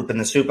rat poop in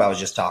the soup I was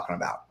just talking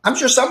about? I'm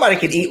sure somebody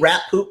could eat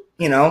rat poop,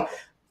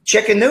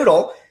 chicken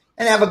noodle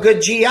and have a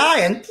good GI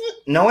and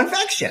no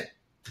infection.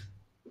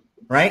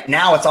 Right?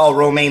 Now it's all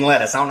romaine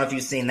lettuce. I don't know if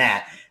you've seen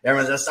that.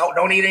 Everyone's just,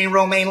 don't eat any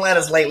romaine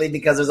lettuce lately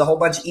because there's a whole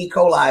bunch of E.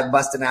 coli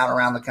busting out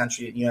around the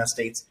country in the United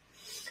States.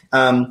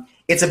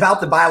 It's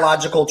about the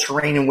biological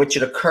terrain in which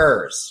it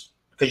occurs.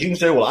 Because you can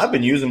say, well, I've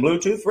been using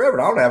Bluetooth forever.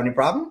 I don't have any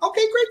problem.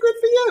 Okay, great, good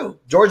for you.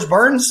 George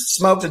Burns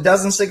smoked a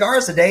dozen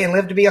cigars a day and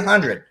lived to be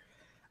 100.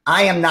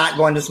 I am not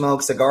going to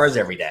smoke cigars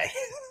every day.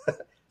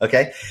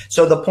 Okay?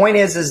 So the point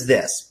is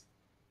this.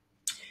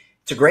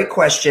 It's a great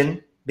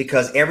question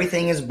because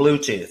everything is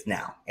Bluetooth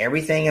now.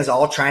 Everything is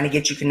all trying to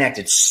get you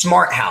connected.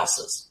 Smart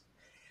houses.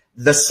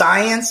 The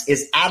science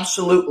is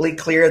absolutely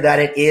clear that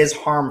it is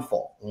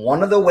harmful.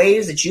 One of the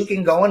ways that you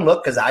can go and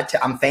look, because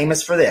I'm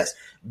famous for this,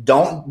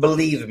 don't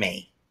believe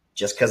me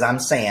just because I'm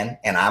saying,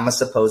 and I'm a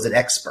supposed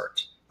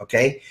expert,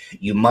 okay?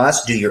 You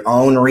must do your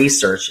own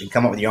research and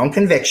come up with your own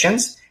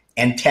convictions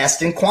and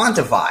test and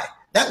quantify.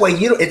 That way,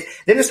 then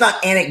it's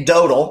not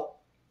anecdotal,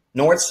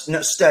 nor it's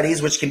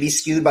studies which can be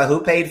skewed by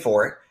who paid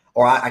for it,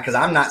 or because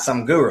I'm not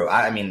some guru.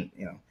 I mean,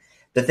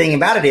 The thing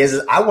about it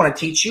is I want to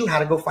teach you how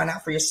to go find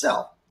out for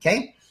yourself.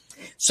 Okay.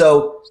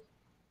 So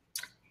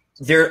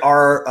there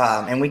are,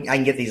 and I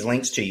can get these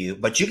links to you,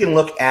 but you can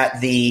look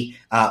at the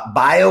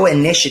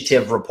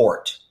Bioinitiative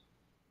report.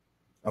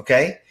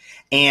 Okay.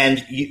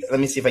 And let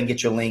me see if I can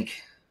get you a link.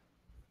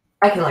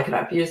 I can look it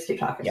up. You just keep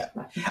talking. Yeah.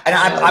 And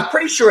I'm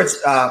pretty sure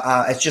it's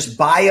just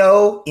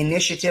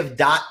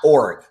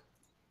bioinitiative.org.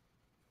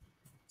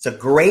 It's a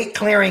great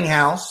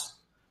clearinghouse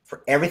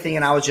for everything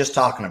that I was just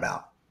talking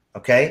about.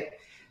 Okay.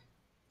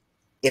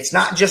 It's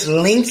not just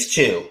linked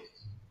to,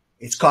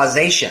 it's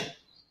causation.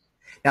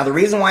 Now, the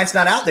reason why it's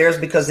not out there is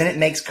because then it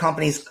makes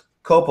companies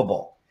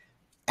culpable.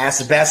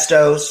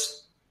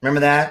 Asbestos,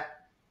 remember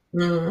that?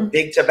 Mm-hmm.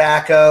 Big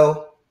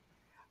tobacco.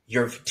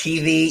 Your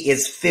TV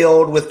is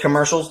filled with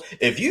commercials.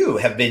 If you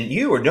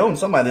or known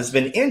somebody that's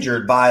been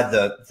injured by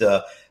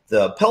the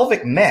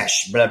pelvic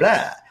mesh, blah,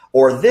 blah,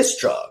 or this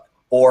drug,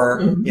 or,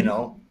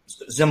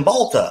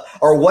 Zymbalta,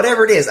 or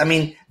whatever it is. I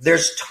mean,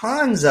 there's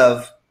tons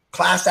of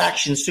class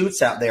action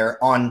suits out there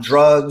on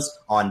drugs,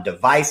 on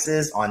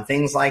devices, on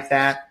things like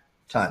that.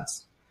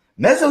 Tons.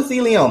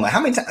 Mesothelioma. How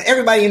many times?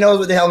 Everybody knows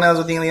what the hell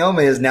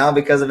mesothelioma is now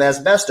because of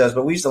asbestos,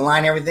 but we used to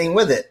line everything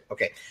with it.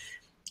 Okay.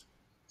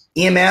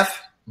 EMF,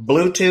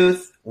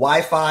 Bluetooth,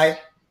 Wi-Fi,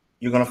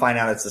 you're going to find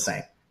out it's the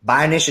same.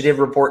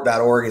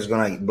 Bioinitiativereport.org is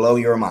going to blow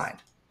your mind.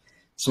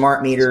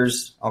 Smart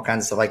meters, all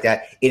kinds of stuff like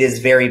that. It is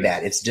very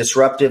bad. It's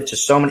disruptive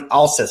to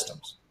all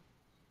systems.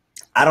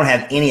 I don't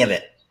have any of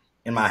it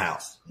in my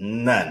house.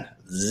 None.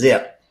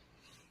 Zip.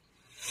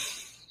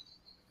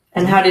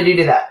 And how did you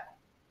do that?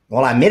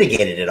 Well, I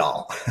mitigated it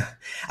all.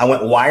 I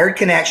went wired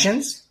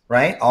connections.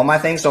 Right? All my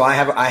things. So I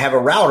have a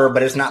router,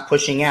 but it's not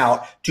pushing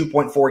out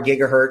 2.4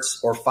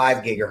 gigahertz or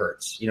 5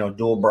 gigahertz,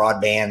 dual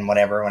broadband,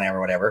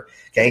 whatever.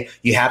 Okay.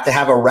 You have to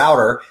have a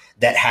router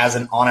that has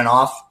an on and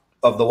off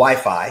of the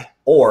Wi-Fi,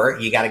 or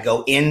you got to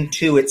go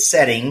into its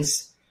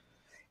settings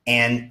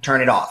and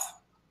turn it off.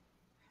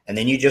 And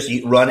then you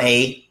run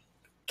a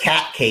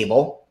cat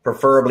cable,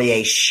 preferably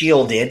a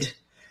shielded,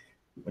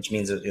 which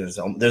means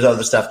there's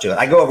other stuff to it.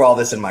 I go over all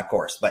this in my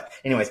course, but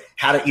anyways,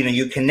 how to,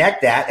 you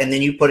connect that and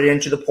then you put it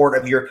into the port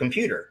of your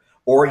computer,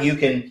 or you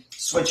can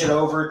switch it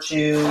over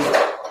to,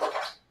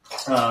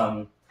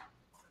 trying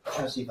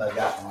to see if I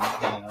got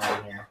one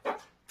right here.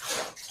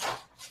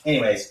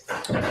 Anyways,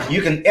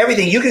 you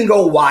can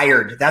go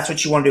wired. That's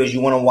what you want to do, is you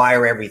want to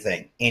wire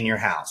everything in your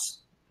house.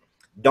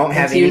 Don't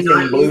have anything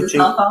Bluetooth. Use a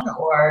cell phone,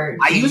 or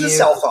I use a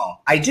cell phone.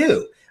 I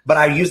do, but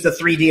I use the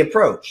 3D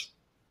approach.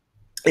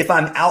 If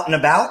I'm out and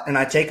about and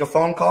I take a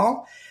phone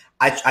call,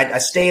 I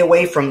stay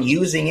away from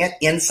using it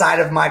inside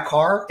of my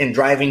car and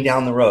driving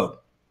down the road.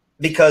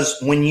 Because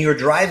when you're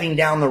driving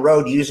down the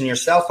road using your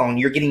cell phone,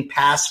 you're getting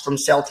passed from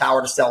cell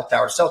tower to cell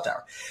tower to cell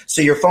tower.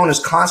 So your phone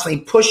is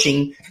constantly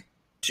pushing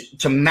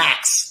to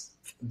max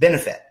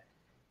benefit.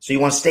 So you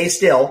want to stay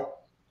still,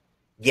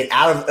 get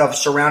out of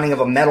surrounding of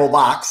a metal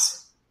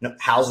box,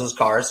 houses,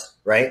 cars,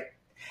 right?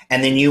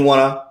 And then you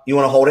want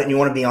to hold it and you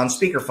want to be on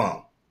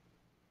speakerphone.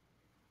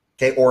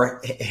 Okay,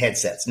 or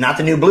headsets, not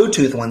the new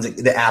Bluetooth ones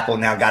that Apple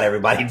now got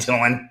everybody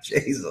doing.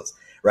 Jesus,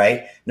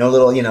 right? No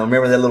little,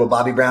 remember that little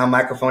Bobby Brown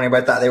microphone?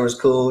 Everybody thought they was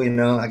cool.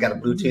 I got a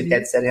Bluetooth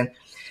headset in.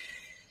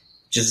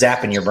 Just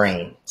zapping your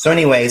brain. So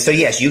anyway,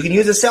 yes, you can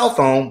use a cell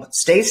phone, but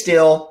stay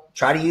still.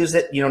 Try to use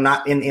it,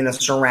 not in a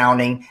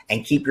surrounding,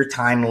 and keep your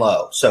time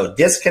low. So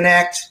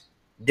disconnect,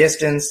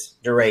 distance,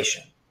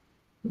 duration.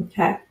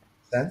 Okay.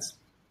 Sense?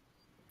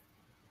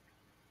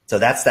 So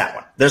that's that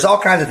one. There's all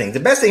kinds of things. The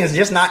best thing is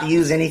just not to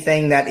use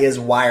anything that is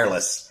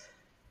wireless.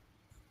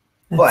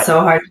 It's so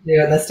hard to do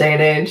in this day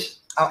and age.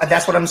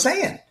 That's what I'm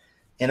saying.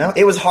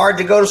 It was hard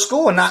to go to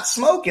school and not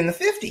smoke in the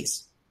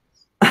 50s.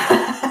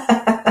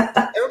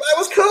 Everybody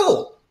was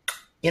cool.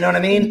 You know what I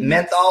mean?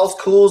 Menthols,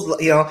 cools,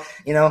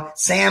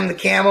 Sam the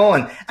Camel.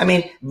 And I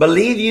mean,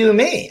 believe you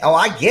me. Oh,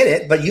 I get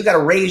it. But you got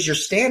to raise your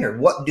standard.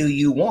 What do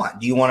you want?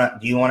 Do you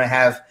want to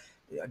have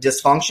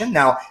dysfunction?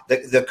 Now,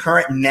 the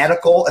current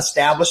medical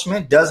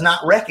establishment does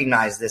not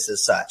recognize this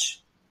as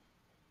such.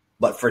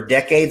 But for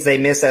decades, they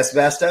missed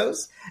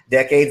asbestos.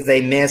 Decades,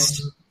 they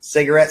missed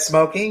cigarette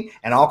smoking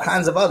and all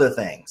kinds of other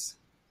things.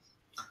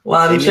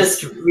 Well, I'm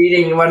just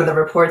reading one of the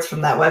reports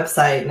from that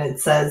website, and it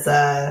says,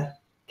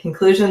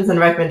 conclusions and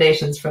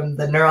recommendations from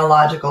the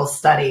neurological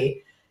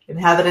study.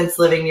 Inhabitants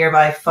living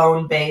nearby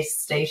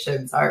phone-based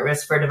stations are at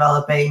risk for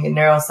developing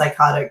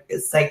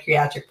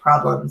psychiatric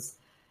problems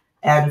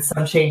and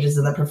some changes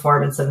in the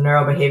performance of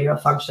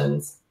neurobehavioral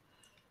functions.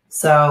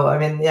 So, I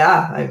mean,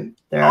 there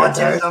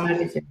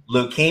autism,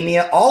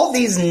 leukemia, all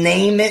these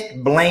name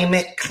it, blame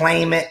it,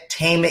 claim it,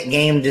 tame it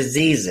game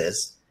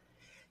diseases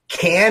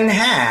can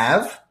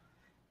have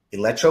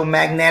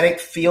electromagnetic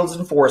fields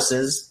and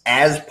forces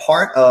as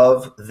part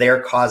of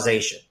their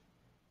causation.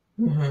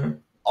 Mm-hmm.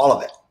 All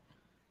of it.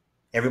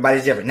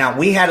 Everybody's different. Now,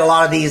 we had a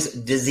lot of these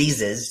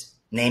diseases,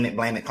 name it,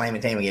 blame it, claim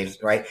it, tame it games,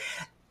 right?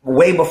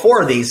 Way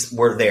before these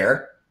were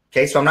there.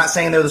 Okay, so I'm not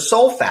saying they're the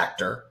sole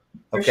factor,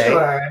 okay? For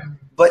sure.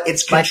 But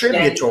it's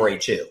contributory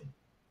to.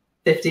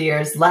 50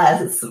 years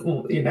less,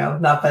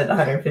 not but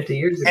 150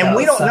 years ago. And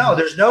we don't know.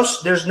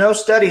 There's no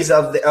studies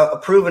of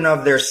proven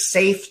of their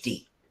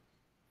safety.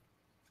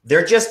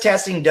 They're just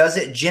testing, does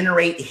it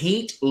generate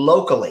heat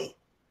locally?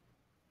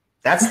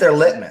 That's their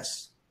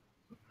litmus.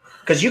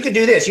 Because you could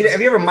do this.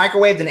 Have you ever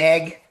microwaved an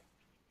egg?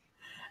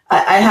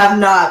 I have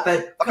not,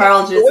 but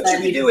Carl just what you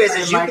can do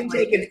is you can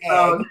take an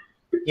egg.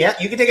 Yeah,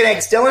 you can take an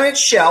egg still in its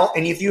shell,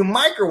 and if you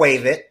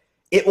microwave it,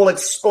 it will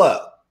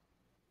explode.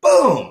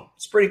 Boom.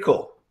 It's pretty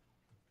cool.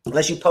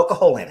 Unless you poke a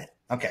hole in it.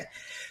 Okay.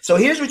 So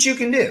here's what you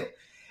can do.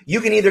 You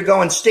can either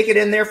go and stick it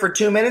in there for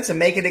 2 minutes and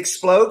make it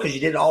explode because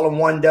you did it all in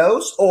one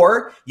dose,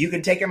 or you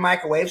can take your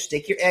microwave,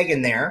 stick your egg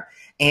in there,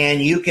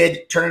 and you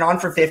could turn it on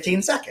for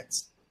 15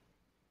 seconds.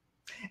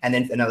 And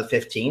then another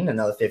 15,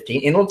 another 15.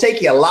 And it'll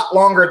take you a lot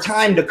longer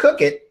time to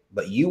cook it,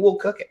 but you will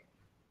cook it.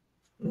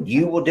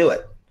 You will do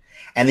it.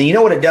 And then you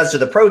know what it does to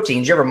the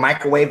proteins. You ever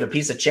microwaved a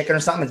piece of chicken or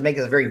something? It's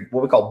making it very,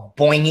 what we call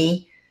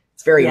boingy.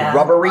 It's very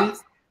rubbery.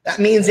 That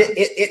means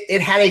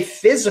it had a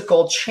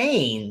physical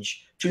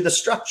change to the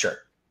structure.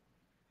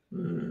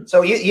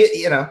 So,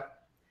 you know,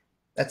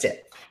 that's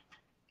it.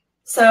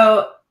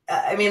 So,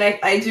 I mean,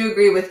 I do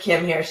agree with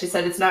Kim here. She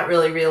said it's not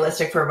really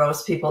realistic for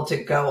most people to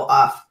go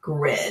off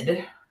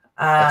grid.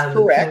 That's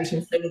correct. We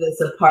consider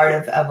this a part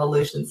of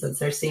evolution since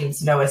there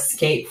seems no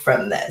escape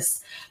from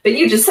this. But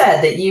you just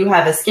said that you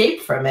have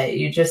escaped from it.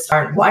 You just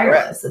aren't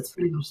wireless. It's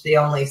pretty much the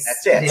only.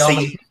 That's it. So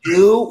you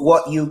do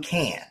what you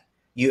can.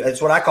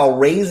 It's what I call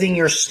raising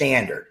your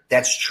standard.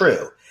 That's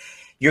true.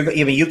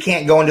 You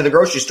can't go into the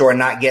grocery store and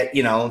not get,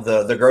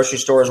 the grocery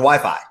store's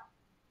Wi-Fi.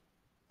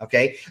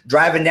 Okay.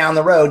 Driving down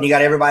the road and you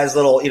got everybody's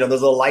little,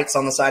 those little lights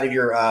on the side of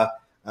your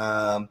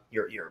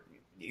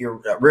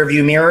rear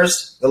view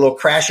mirrors, the little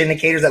crash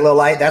indicators, that little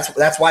light, that's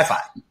Wi-Fi,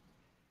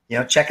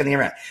 checking the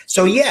around.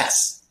 So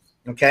yes.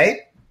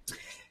 Okay.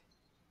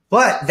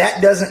 But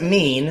that doesn't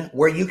mean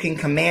where you can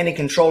command and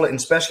control it, and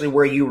especially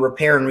where you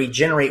repair and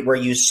regenerate, where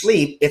you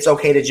sleep, it's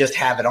okay to just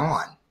have it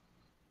on.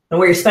 And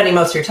where you're spending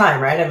most of your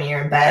time, right? I mean,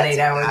 you're in bed 8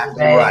 hours a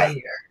day.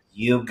 Right.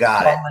 You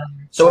got it.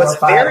 So it's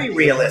very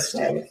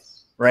realistic,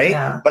 right?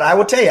 Yeah. But I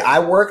will tell you,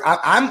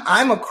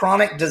 I'm a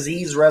chronic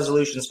disease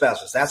resolution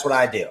specialist. That's what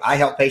I do. I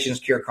help patients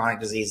cure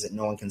chronic disease that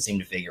no one can seem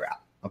to figure out.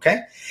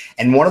 Okay.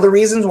 And one of the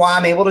reasons why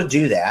I'm able to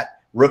do that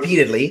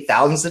repeatedly,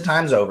 thousands of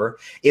times over,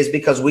 is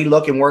because we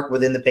look and work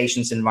within the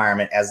patient's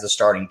environment as the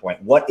starting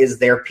point. What is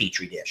their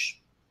petri dish?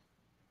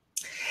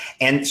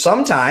 And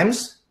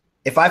sometimes,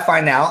 if I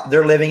find out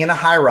they're living in a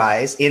high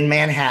rise in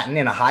Manhattan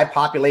in a high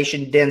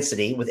population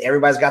density with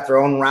everybody's got their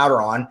own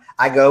router on,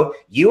 I go,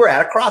 you are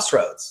at a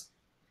crossroads.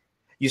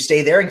 You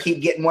stay there and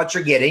keep getting what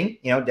you're getting,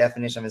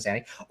 definition of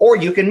insanity, or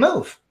you can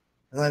move.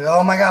 They're like,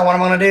 oh my God, what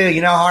am I going to do?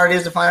 You know how hard it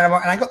is to find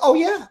out. And I go, oh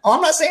yeah. Oh,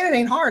 I'm not saying it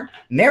ain't hard.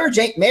 Marriage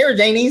ain't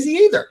easy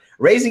either.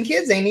 Raising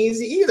kids ain't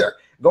easy either.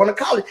 Going to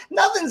college,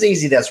 nothing's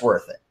easy that's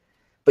worth it.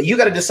 But you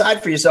got to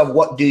decide for yourself,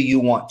 what do you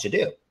want to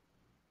do?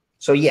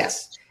 So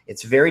yes,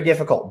 it's very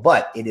difficult,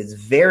 but it is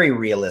very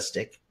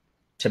realistic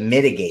to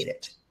mitigate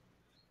it.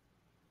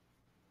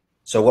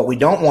 So what we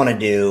don't want to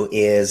do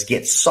is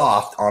get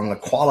soft on the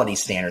quality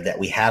standard that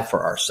we have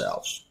for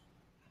ourselves,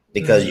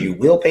 because you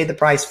will pay the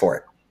price for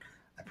it.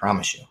 I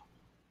promise you,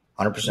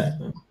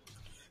 100%.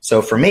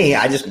 So for me,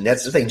 that's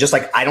the thing. Just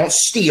like I don't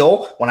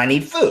steal when I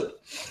need food.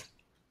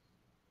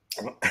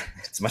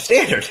 It's my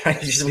standard.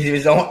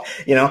 We don't,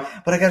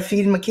 but I got to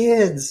feed my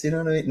kids. You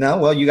know what I mean? No,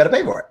 well, you got to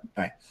pay for it.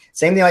 All right.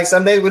 Same thing. Like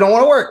some days we don't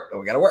want to work, but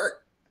we got to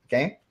work.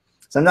 Okay.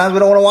 Sometimes we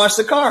don't want to wash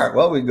the car.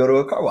 Well, we can go to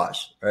a car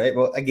wash. Right.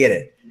 Well, I get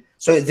it.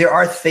 So there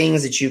are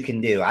things that you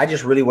can do. I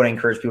just really want to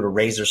encourage people to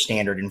raise their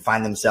standard and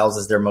find themselves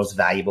as their most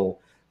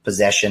valuable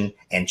possession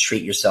and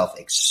treat yourself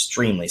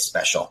extremely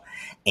special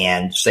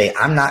and say,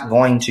 I'm not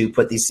going to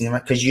put these things in,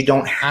 because you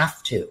don't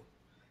have to.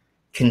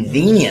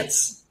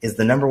 Convenience is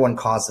the #1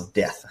 cause of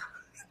death.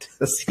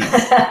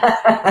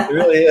 It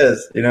really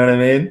is. You know what I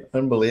mean?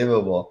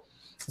 Unbelievable.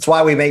 It's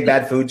why we make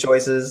bad food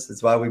choices.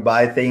 It's why we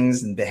buy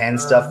things and hand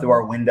stuff through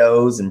our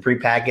windows and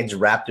prepackaged,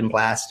 wrapped in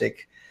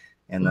plastic,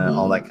 and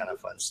all that kind of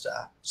fun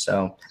stuff.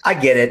 So I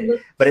get it.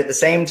 But at the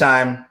same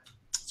time,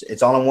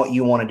 it's all on what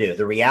you want to do.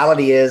 The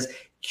reality is,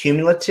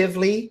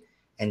 cumulatively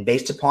and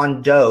based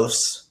upon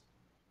dose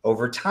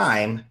over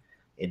time,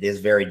 it is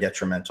very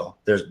detrimental.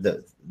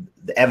 The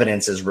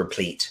evidence is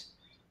replete.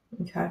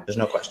 Okay. There's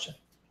no question.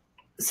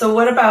 So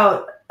what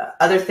about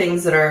other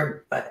things that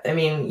are, I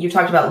mean, you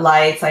talked about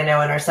lights. I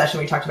know in our session,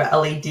 we talked about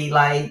LED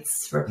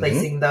lights,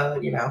 replacing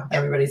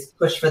everybody's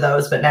pushed for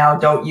those, but now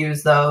don't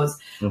use those.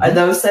 Are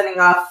those sending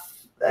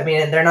off, I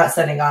mean, they're not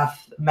sending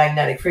off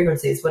magnetic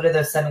frequencies. What are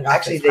those sending off?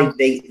 Actually,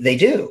 they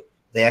do.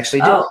 They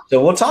actually do. Oh.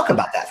 So we'll talk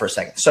about that for a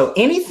second. So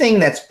anything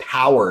that's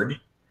powered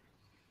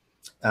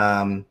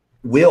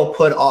will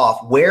put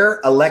off.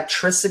 Where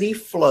electricity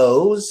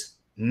flows,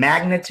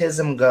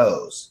 magnetism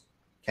goes.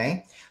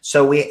 Okay.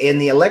 So in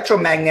the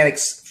electromagnetic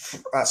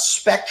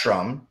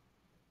spectrum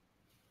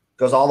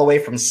goes all the way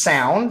from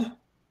sound,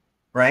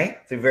 right,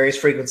 through various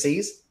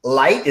frequencies.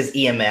 Light is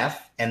EMF,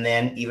 and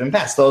then even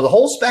past. So the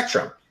whole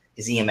spectrum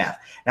is EMF.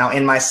 Now,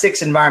 in my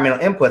 6 environmental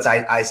inputs,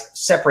 I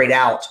separate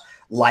out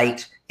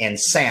light and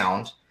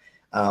sound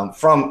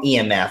from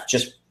EMF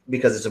just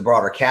because it's a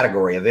broader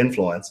category of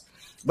influence.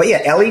 But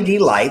yeah,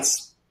 LED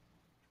lights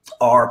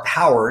are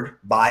powered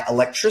by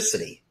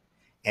electricity.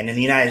 And in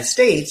the United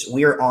States,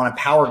 we are on a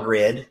power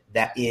grid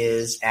that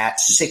is at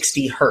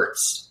 60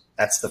 hertz.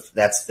 That's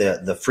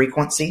the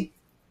frequency.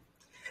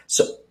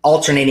 So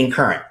alternating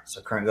current.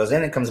 So current goes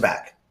in and comes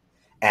back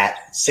at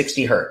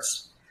 60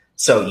 hertz.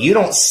 So you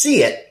don't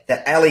see it,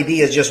 that LED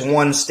is just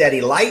one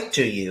steady light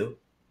to you,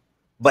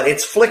 but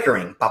it's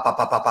flickering. Pop, pop,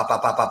 pop, pop, pop,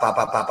 pop, pop, pop,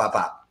 pop, pop, pop,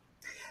 pop.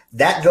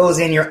 That goes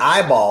in your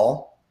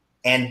eyeball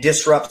and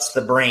disrupts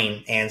the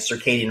brain and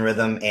circadian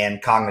rhythm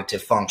and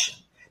cognitive function.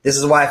 This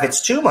is why if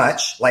it's too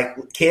much,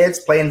 like kids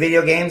playing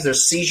video games,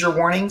 there's seizure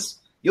warnings.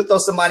 You'll throw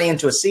somebody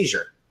into a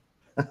seizure,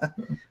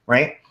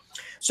 right?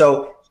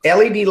 So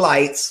LED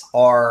lights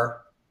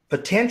are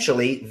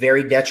potentially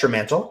very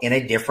detrimental in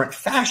a different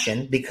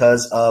fashion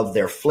because of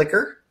their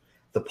flicker,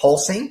 the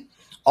pulsing,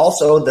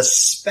 also the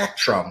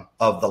spectrum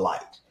of the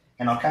light.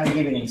 And I'll kind of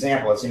give you an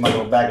example. Let's see my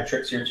little bag of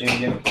tricks here too.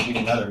 Give you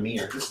another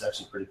meter. This is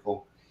actually pretty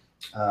cool.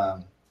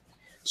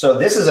 So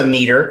this is a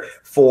meter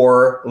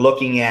for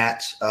looking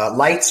at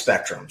light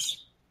spectrums.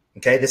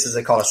 Okay, this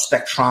is called a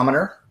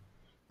spectrometer.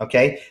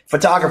 Okay,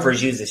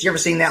 photographers use this. You ever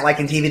seen that? Like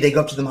in TV, they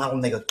go up to the model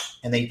and they go,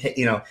 and they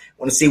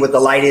want to see what the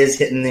light is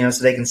hitting,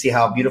 so they can see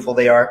how beautiful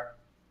they are.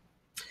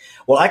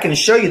 Well, I can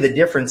show you the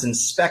difference in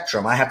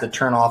spectrum. I have to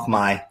turn off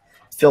my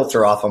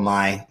filter off of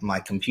my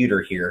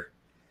computer here.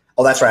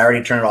 Oh, that's right. I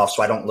already turned it off,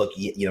 so I don't look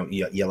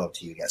yellow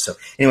to you guys. So,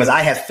 anyways,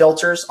 I have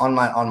filters on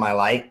my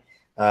light,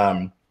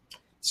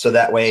 so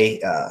that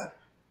way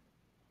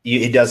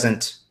it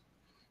doesn't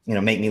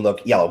make me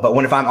look yellow. But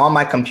if I'm on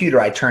my computer,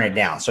 I turn it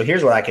down. So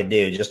here's what I could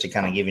do just to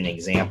kind of give you an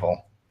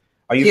example.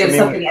 Are you familiar? Do you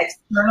have something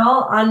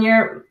external on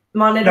your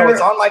monitor? No,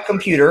 it's on my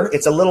computer.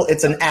 It's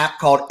an app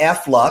called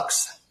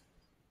F-Lux.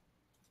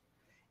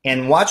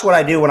 And watch what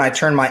I do when I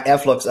turn my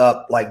F-Lux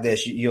up like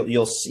this.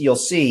 You'll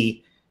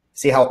see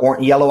how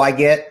yellow I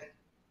get.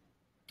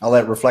 I'll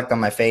let it reflect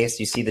on my face.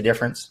 Do you see the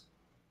difference?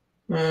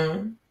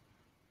 Oh,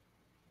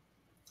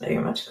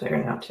 you're much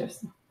clearer now, too.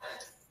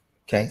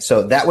 Okay,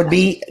 so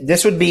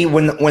this would be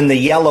when the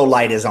yellow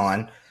light is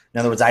on. In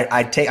other words,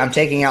 I'm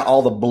taking out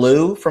all the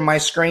blue from my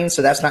screen,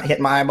 so that's not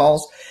hitting my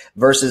eyeballs,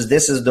 versus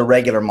this is the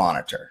regular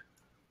monitor.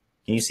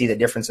 Can you see the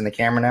difference in the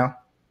camera now?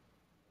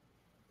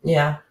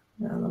 Yeah,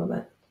 a little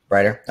bit.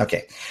 Brighter?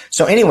 Okay.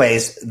 So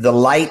anyways, the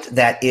light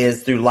that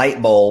is through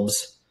light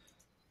bulbs,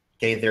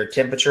 okay, their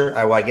temperature,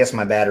 I guess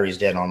my battery's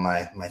dead on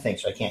my thing,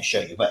 so I can't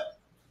show you. But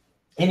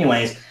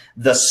anyways,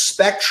 the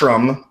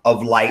spectrum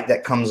of light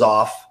that comes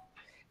off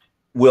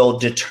will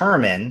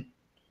determine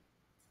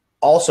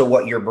also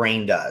what your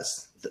brain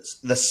does.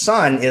 The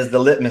sun is the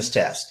litmus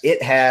test.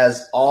 It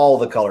has all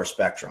the color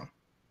spectrum,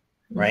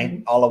 right?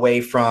 Mm-hmm. All the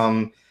way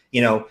from,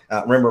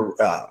 remember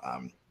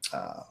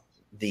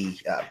the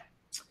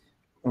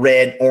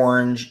red,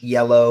 orange,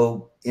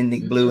 yellow,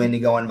 blue,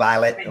 indigo, and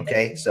violet.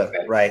 Okay, so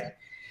right,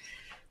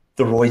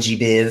 the Roy G.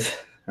 Biv.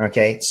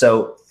 Okay,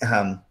 so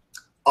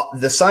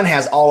the sun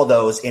has all of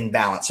those in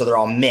balance, so they're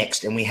all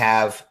mixed, and we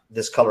have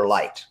this color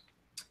light.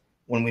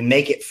 When we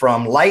make it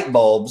from light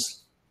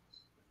bulbs,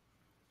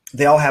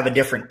 they all have a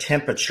different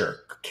temperature,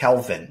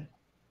 Kelvin.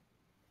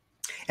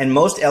 And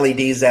most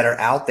LEDs that are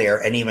out there,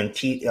 and even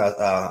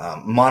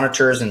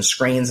monitors and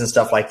screens and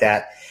stuff like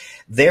that,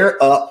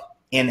 they're up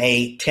in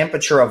a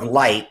temperature of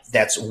light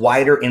that's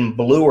whiter and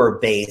bluer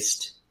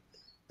based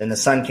than the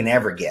sun can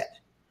ever get.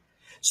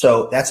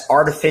 So that's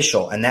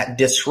artificial, and that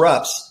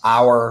disrupts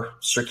our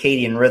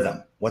circadian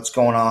rhythm, what's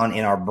going on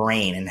in our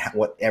brain, and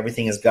what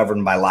everything is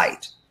governed by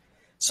light.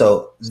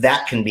 So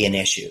that can be an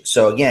issue.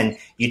 So again,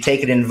 you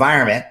take an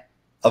environment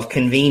of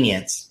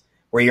convenience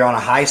where you're on a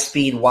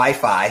high-speed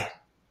Wi-Fi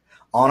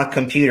on a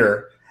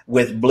computer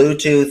with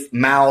Bluetooth,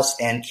 mouse,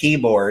 and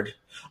keyboard,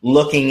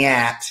 looking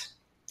at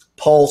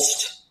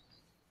pulsed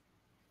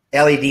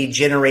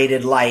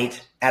LED-generated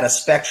light at a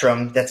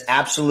spectrum that's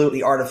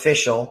absolutely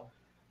artificial.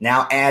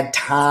 Now add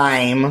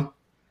time,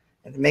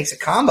 and it makes a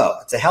combo.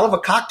 It's a hell of a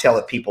cocktail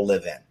that people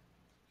live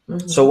in.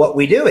 Mm-hmm. So what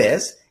we do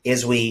is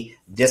we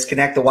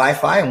disconnect the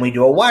Wi-Fi and we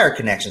do a wire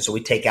connection. So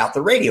we take out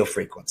the radio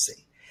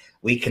frequency.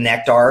 We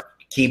connect our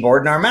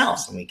keyboard and our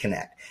mouse, and we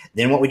connect.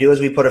 Then what we do is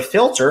we put a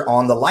filter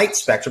on the light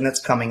spectrum that's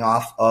coming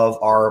off of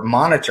our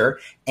monitor,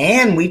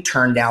 and we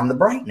turn down the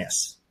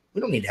brightness.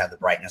 We don't need to have the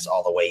brightness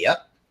all the way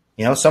up.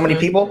 So many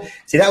people,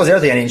 see, that was the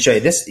other thing I didn't show you.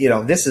 This,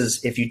 this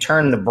is, if you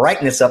turn the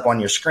brightness up on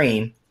your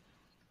screen,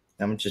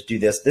 I'm going to just do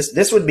this.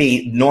 This would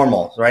be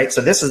normal, right? So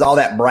this is all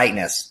that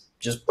brightness,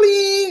 just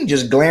bling,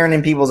 just glaring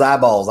in people's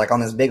eyeballs, like on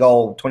this big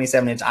old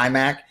 27-inch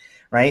iMac,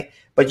 right?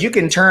 But you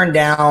can turn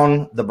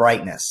down the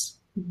brightness,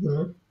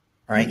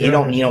 right? You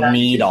don't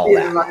need all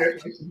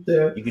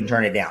that. You can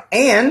turn it down.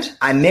 And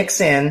I mix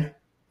in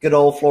good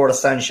old Florida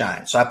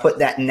sunshine. So I put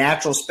that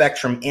natural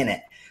spectrum in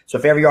it. So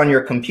if ever you're on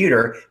your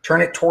computer,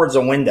 turn it towards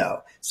a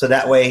window. So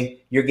that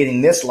way you're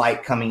getting this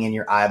light coming in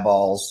your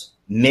eyeballs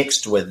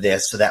mixed with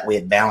this, so that way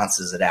it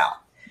balances it out.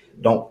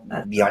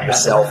 Don't be on your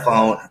cell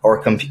phone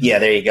or yeah,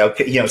 there you go.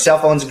 Cell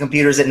phones and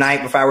computers at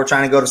night before we're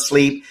trying to go to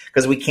sleep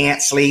because we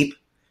can't sleep.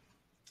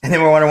 And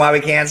then we're wondering why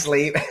we can't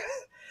sleep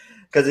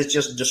because it's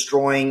just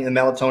destroying the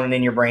melatonin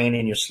in your brain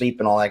and your sleep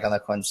and all that kind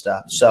of fun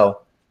stuff.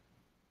 So,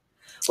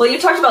 well, you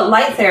talked about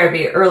light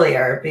therapy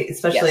earlier,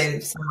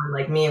 especially someone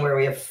like me where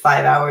we have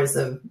 5 hours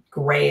of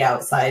gray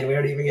outside. We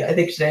don't even get, I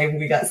think today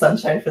we got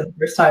sunshine for the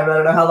first time. I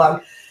don't know how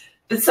long.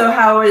 But so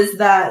how is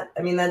that?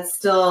 I mean, that's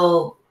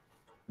still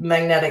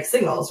magnetic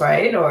signals,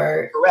 right?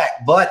 Or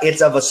correct, but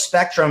it's of a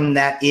spectrum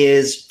that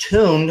is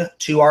tuned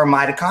to our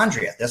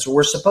mitochondria. That's what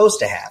we're supposed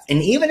to have.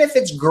 And even if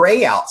it's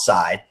gray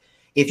outside,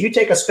 if you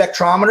take a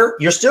spectrometer,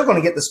 you're still going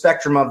to get the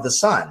spectrum of the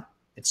sun.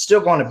 It's still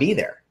going to be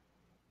there,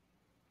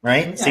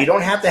 right? Okay. So you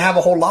don't have to have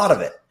a whole lot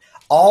of it.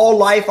 All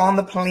life on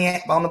the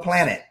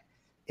planet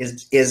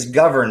is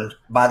governed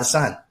by the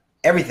sun.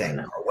 Everything.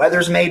 Our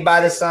weather's made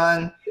by the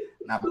sun,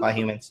 not by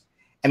humans.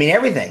 I mean,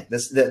 everything.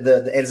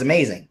 It's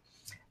amazing.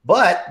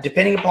 But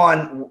depending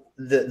upon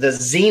the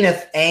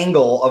zenith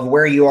angle of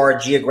where you are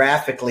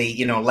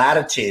geographically,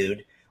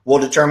 latitude will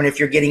determine if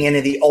you're getting into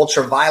the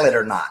ultraviolet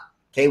or not.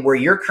 Okay, where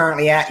you're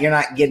currently at, you're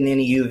not getting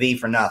any UV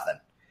for nothing.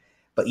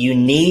 But you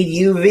need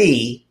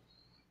UV,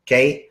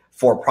 okay,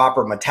 for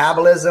proper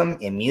metabolism,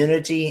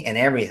 immunity, and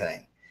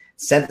everything.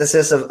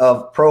 Synthesis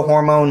of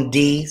prohormone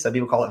D, some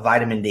people call it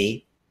vitamin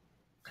D.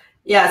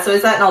 Yeah, so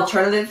is that an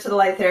alternative to the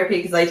light therapy?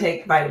 Because I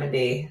take vitamin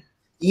D.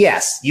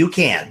 Yes, you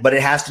can, but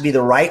it has to be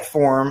the right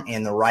form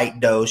and the right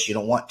dose. You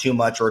don't want too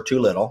much or too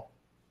little.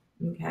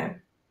 Okay.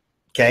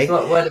 Okay.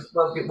 So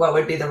what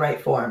would be the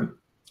right form?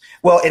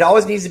 Well, it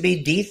always needs to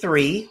be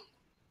D3,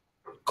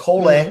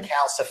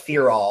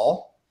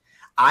 cholecalciferol.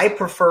 I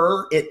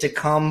prefer it to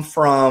come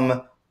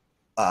from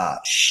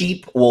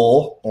sheep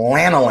wool,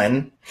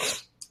 lanolin,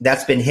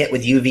 that's been hit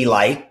with UV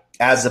light,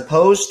 as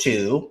opposed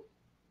to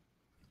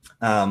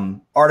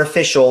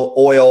artificial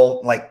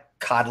oil like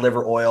cod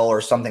liver oil or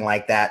something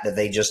like that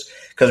they just,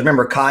 because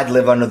remember, cod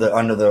live under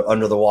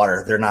the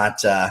water. They're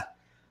not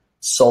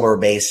solar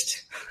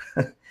based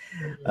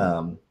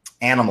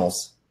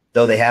animals,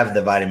 though they have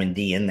the vitamin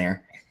D in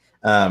there.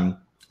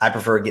 I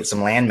prefer to get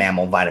some land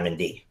mammal vitamin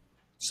D.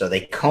 So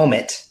they comb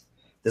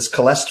this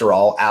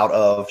cholesterol out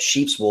of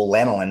sheep's wool,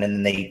 lanolin, and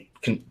then they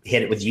can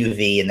hit it with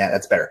UV, and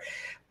that's better.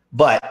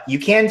 But you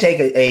can take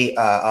a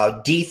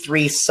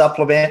D3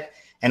 supplement.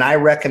 And I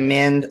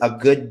recommend a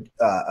good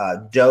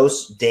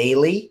dose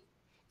daily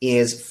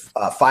is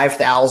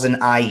 5,000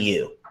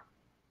 IU.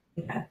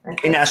 Okay.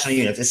 International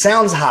units. It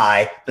sounds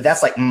high, but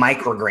that's like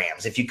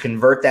micrograms. If you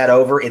convert that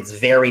over, it's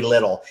very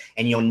little,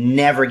 and you'll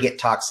never get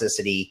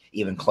toxicity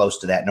even close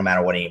to that, no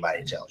matter what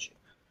anybody tells you.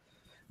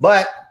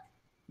 But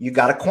you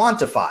got to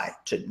quantify.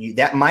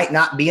 That might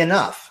not be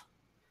enough.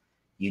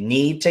 You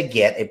need to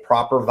get a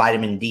proper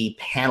vitamin D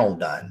panel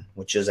done,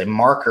 which is a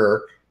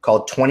marker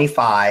called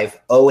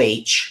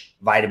 25-OH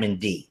vitamin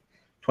D,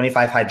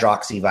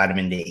 25-hydroxy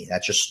vitamin D.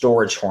 That's your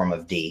storage form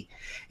of D.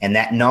 And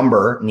that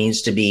number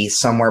needs to be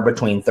somewhere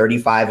between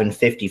 35 and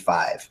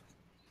 55.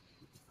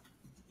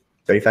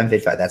 35 and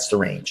 55, that's the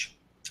range.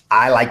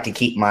 I like to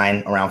keep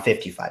mine around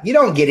 55. You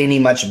don't get any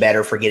much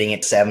better for getting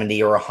it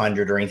 70 or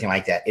 100 or anything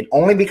like that. It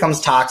only becomes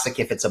toxic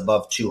if it's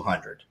above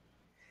 200.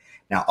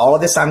 Now, all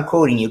of this I'm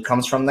quoting you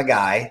comes from the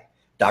guy,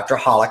 Dr.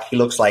 Hollick. He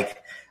looks like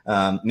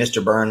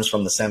Mr. Burns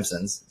from The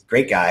Simpsons.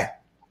 Great guy.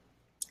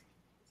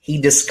 He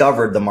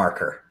discovered the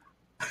marker.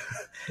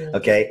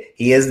 Okay.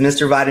 He is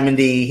Mr. Vitamin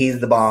D. He's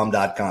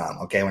thebomb.com.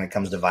 Okay. When it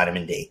comes to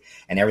vitamin D,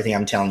 and everything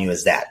I'm telling you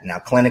is that. Now,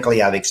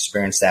 clinically, I've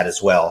experienced that as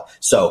well.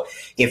 So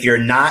if you're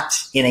not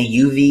in a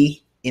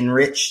UV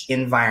enriched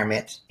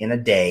environment in a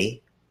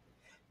day,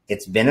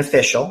 it's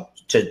beneficial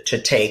to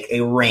take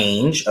a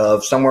range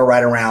of somewhere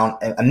right around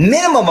a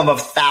minimum of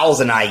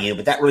 1,000 IU,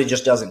 but that really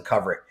just doesn't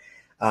cover it.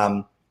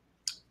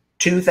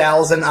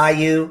 2,000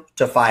 IU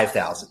to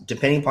 5,000,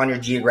 depending upon your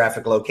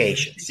geographic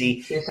location.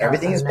 See,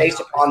 everything is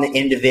based upon the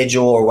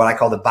individual, or what I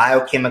call the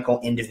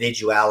biochemical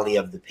individuality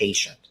of the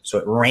patient. So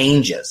it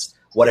ranges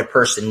what a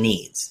person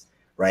needs,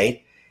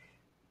 right?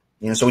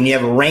 So when you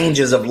have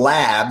ranges of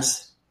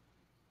labs,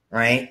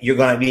 right, you're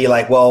going to be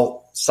like, well,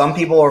 some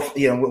people are,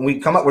 we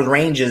come up with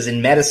ranges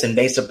in medicine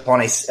based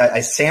upon a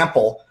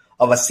sample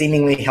of a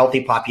seemingly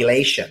healthy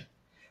population.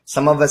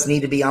 Some of us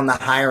need to be on the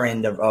higher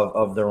end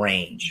of the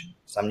range.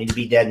 Some need to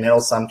be dead middle.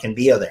 Some can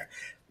be there.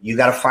 You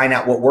got to find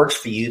out what works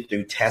for you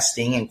through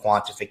testing and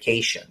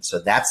quantification. So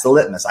that's the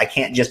litmus. I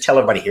can't just tell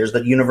everybody, here's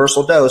the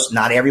universal dose.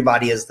 Not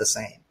everybody is the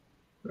same.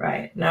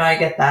 Right. No, I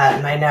get that.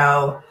 And I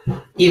know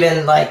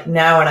even like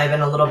now when I've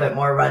been a little bit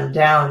more run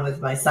down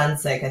with my son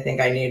sick, I think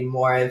I need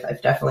more.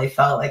 I've definitely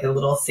felt like a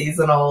little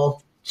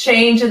seasonal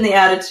change in the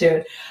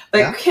attitude. But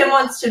yeah. Kim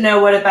wants to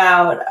know, what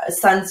about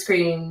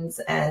sunscreens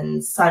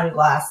and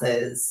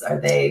sunglasses? Are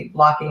they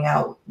blocking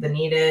out the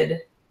needed?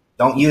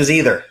 Don't use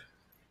either.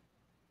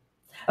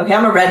 Okay,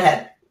 I'm a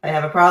redhead. I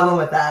have a problem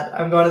with that.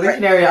 I'm going to the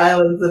Canary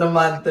Islands in a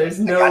month. There's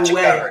no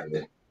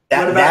way.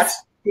 What about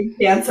skin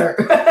cancer?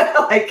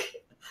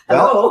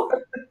 Hello?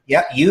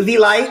 Yep, UV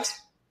light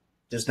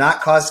does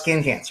not cause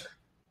skin cancer.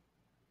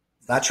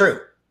 It's not true.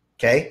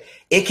 Okay.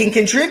 It can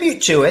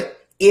contribute to it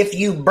if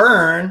you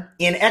burn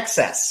in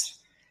excess.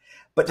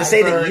 But to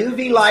say that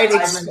UV light,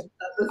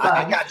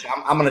 I got you.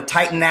 I'm going to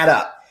tighten that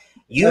up.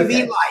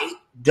 UV light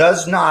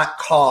does not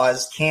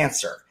cause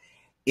cancer.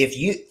 If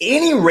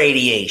any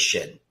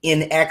radiation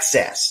in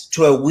excess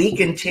to a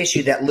weakened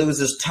tissue that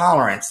loses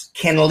tolerance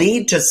can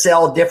lead to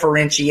cell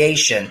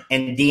differentiation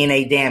and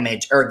DNA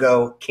damage,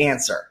 ergo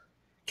cancer.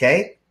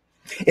 Okay?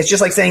 It's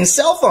just like saying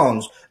cell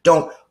phones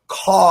don't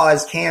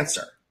cause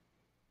cancer.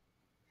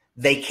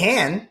 They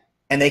can,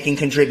 and they can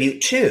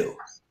contribute to.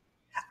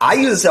 I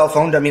use a cell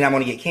phone, doesn't mean I'm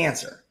going to get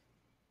cancer.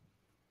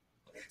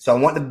 So I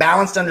want the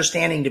balanced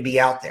understanding to be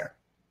out there.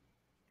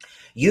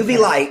 UV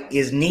light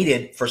is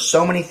needed for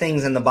so many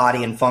things in the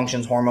body and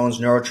functions, hormones,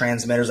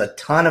 neurotransmitters, a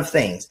ton of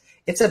things.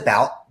 It's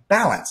about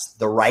balance,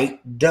 the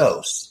right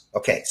dose.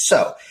 Okay,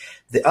 so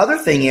the other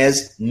thing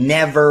is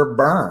never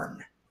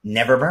burn.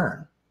 Never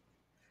burn.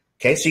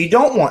 Okay, so you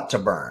don't want to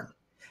burn.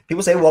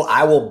 People say, well,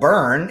 I will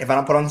burn if I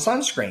don't put on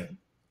sunscreen.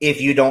 If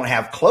you don't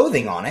have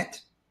clothing on it.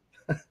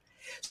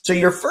 So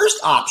your first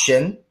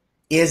option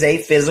is a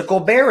physical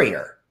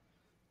barrier.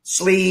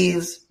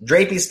 Sleeves,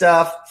 drapey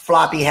stuff,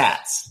 floppy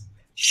hats.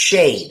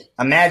 Shade.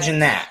 Imagine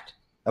that.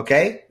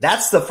 Okay?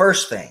 That's the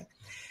first thing.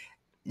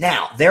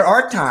 Now, there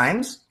are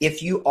times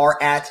if you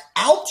are at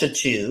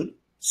altitude,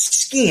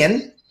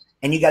 skin,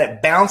 and you got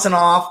it bouncing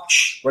off,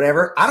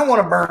 whatever, I don't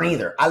want to burn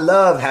either. I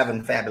love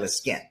having fabulous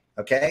skin.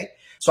 Okay?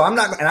 So and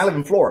I live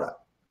in Florida.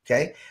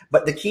 Okay?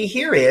 But the key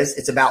here is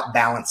it's about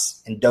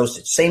balance and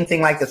dosage. Same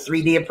thing like the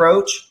 3D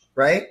approach,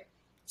 right?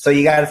 So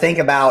you got to think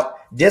about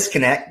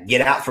disconnect, get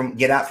out from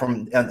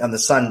on the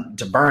sun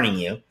to burning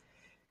you.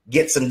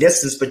 Get some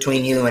distance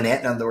between you and it.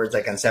 In other words,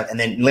 that kind of stuff, and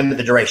then limit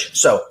the duration.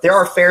 So there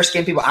are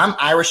fair-skinned people. I'm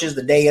Irish as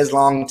the day is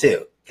long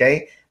too.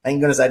 Okay, thank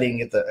goodness I didn't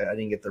get the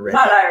red.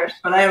 Not Irish,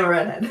 but I am a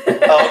redhead.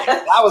 Oh, okay.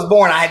 I was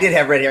born. I did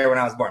have red hair when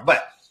I was born,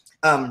 but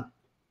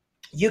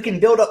you can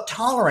build up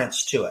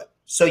tolerance to it.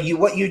 So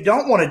what you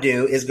don't want to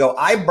do is go,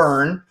 I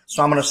burn,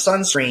 so I'm going to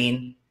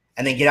sunscreen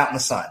and then get out in the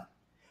sun.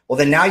 Well,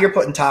 then now you're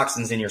putting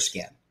toxins in your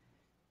skin.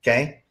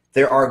 Okay.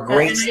 There are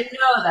great. And I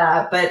know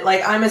that, but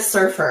like I'm a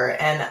surfer,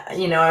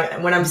 and you know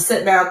when I'm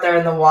sitting out there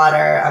in the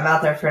water, I'm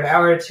out there for an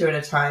hour or two at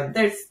a time.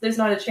 There's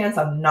not a chance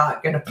I'm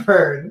not going to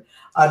burn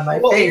on my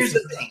face. Here's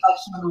the thing.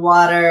 On the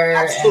water.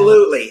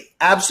 Absolutely,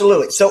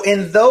 absolutely. So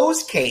in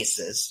those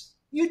cases,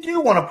 you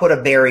do want to put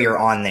a barrier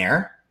on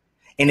there,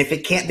 and if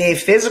it can't be a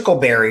physical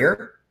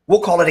barrier,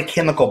 we'll call it a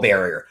chemical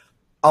barrier,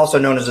 also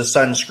known as a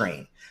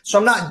sunscreen. So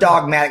I'm not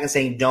dogmatic in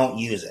saying don't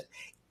use it.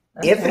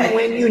 Okay. If and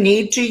when you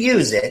need to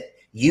use it.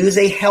 Use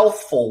a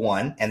healthful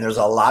one, and there's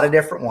a lot of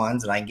different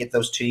ones, and I can get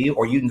those to you,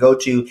 or you can go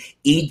to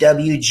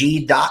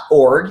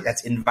EWG.org,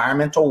 that's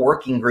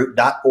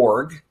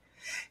environmentalworkinggroup.org,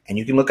 and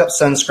you can look up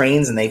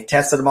sunscreens, and they've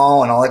tested them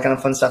all and all that kind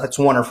of fun stuff. It's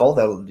wonderful.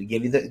 They'll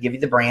give you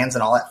the brands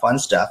and all that fun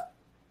stuff.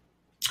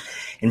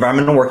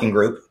 Environmental Working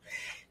Group.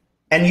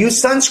 And use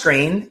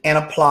sunscreen and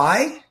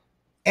apply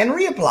and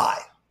reapply.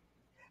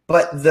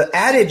 But the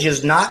adage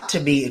is not to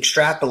be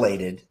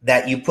extrapolated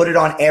that you put it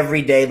on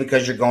every day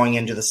because you're going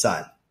into the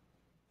sun.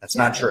 That's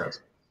not true.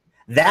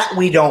 That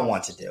we don't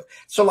want to do.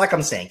 So like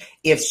I'm saying,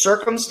 if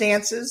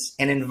circumstances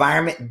and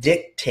environment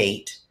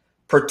dictate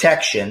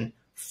protection,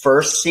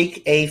 first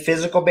seek a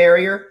physical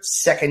barrier,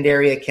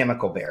 secondary a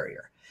chemical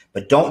barrier.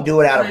 But don't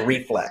do it out of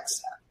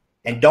reflex.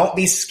 And don't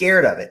be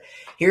scared of it.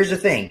 Here's the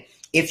thing.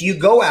 If you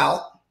go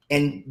out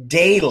and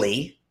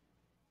daily,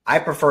 I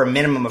prefer a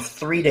minimum of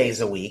 3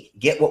 days a week,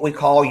 get what we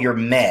call your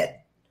med,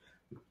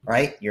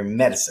 right? Your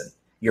medicine,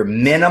 your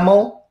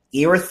minimal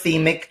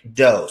erythemic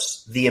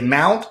dose, the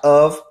amount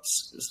of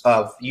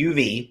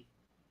UV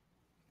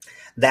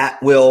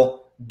that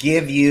will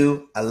give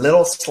you a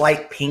little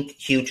slight pink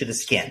hue to the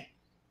skin.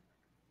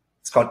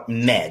 It's called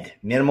MED,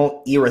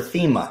 minimal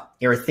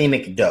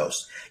erythemic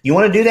dose. You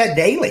want to do that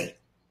daily.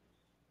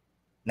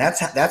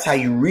 That's how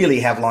you really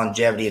have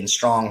longevity and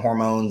strong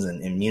hormones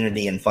and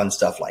immunity and fun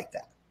stuff like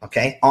that.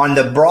 Okay, on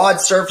the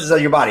broad surface of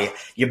your body,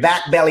 your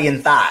back, belly,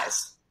 and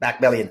thighs, not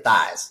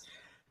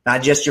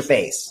just your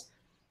face.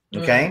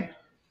 Okay,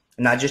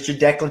 not just your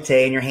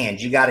décolleté and your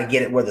hands. You got to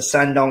get it where the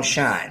sun don't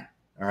shine.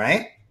 All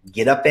right,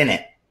 get up in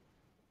it.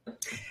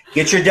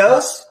 Get your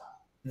dose,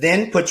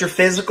 then put your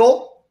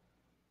physical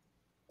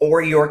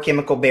or your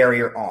chemical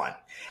barrier on.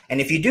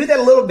 And if you do that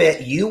a little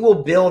bit, you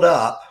will build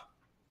up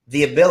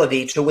the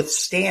ability to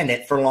withstand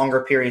it for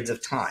longer periods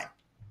of time.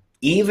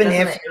 Even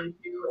doesn't if it age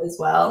you as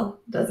well,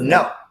 doesn't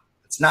no, it?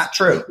 It's not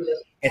true.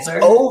 It's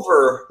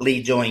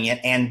overly doing it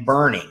and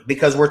burning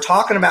because we're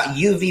talking about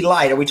UV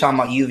light. Are we talking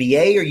about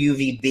UVA or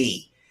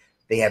UVB?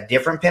 They have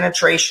different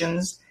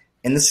penetrations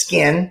in the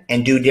skin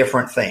and do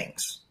different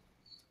things.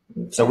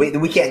 So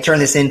we can't turn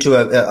this into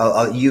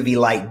a UV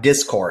light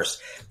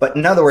discourse. But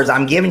in other words,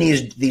 I'm giving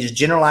you these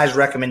generalized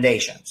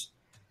recommendations.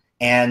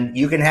 And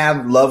you can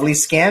have lovely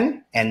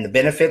skin and the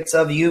benefits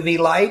of UV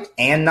light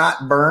and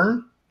not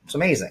burn. It's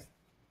amazing.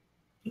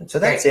 So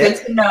that's great. it.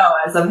 Good to know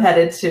as I'm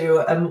headed to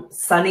a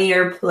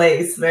sunnier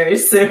place very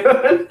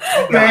soon.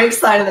 Very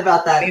excited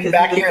about that. Being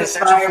back here in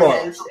Central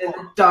Florida. In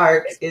the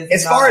dark is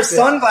as far as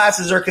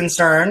sunglasses are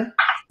concerned,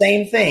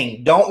 same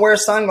thing. Don't wear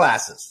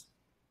sunglasses.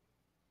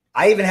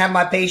 I even have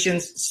my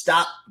patients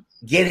stop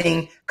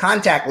getting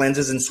contact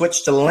lenses and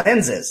switch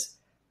to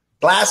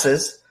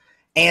glasses,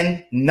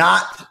 and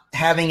not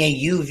having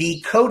a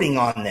UV coating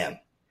on them.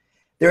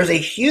 There's a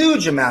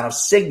huge amount of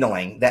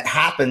signaling that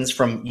happens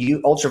from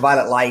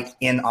ultraviolet light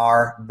in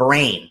our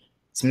brain.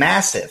 It's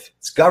massive.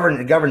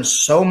 It governs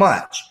so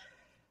much.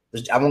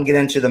 I won't get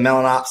into the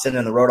melanopsin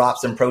and the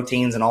rhodopsin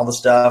proteins and all the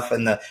stuff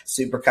and the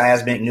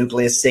suprachiasmatic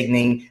nucleus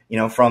signaling,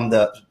 from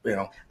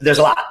there's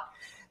a lot.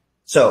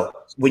 So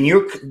when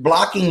you're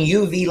blocking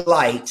UV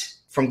light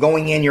from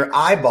going in your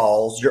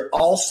eyeballs, you're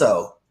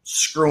also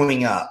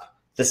screwing up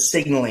the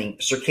signaling,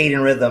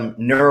 circadian rhythm,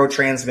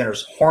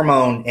 neurotransmitters,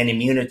 hormone, and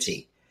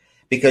immunity.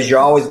 Because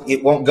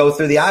it won't go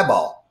through the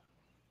eyeball.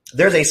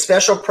 There's a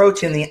special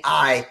protein in the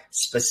eye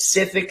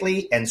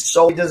specifically and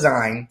solely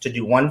designed to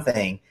do one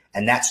thing,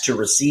 and that's to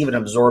receive and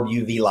absorb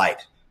UV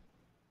light.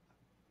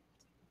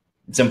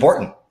 It's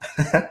important.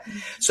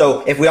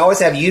 So if we always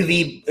have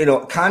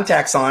UV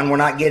contacts on, we're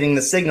not getting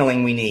the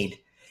signaling we need.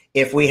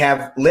 If we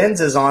have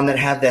lenses on that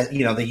have the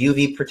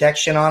UV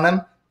protection on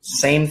them,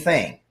 same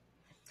thing.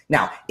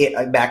 Now,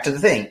 back to the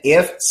thing.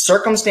 If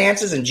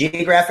circumstances and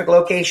geographic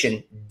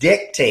location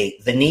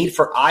dictate the need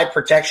for eye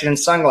protection and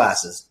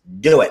sunglasses,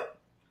 do it.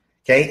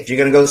 Okay? If you're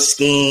going to go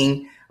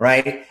skiing,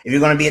 right? If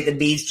you're going to be at the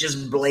beach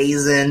just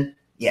blazing,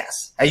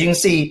 yes. As you can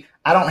see,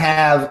 I don't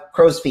have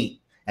crow's feet,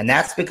 and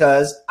that's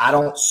because I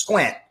don't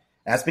squint.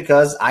 That's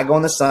because I go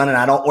in the sun and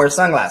I don't wear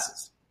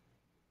sunglasses.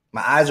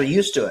 My eyes are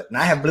used to it, and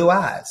I have blue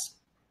eyes.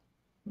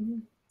 Mm-hmm.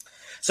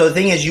 So the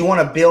thing is, you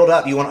want to build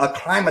up, you want to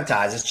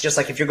acclimatize. It's just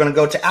like if you're going to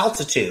go to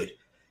altitude.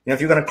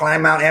 If you're going to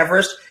climb Mount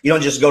Everest, you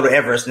don't just go to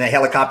Everest and they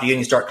helicopter you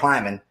and you start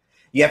climbing.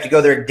 You have to go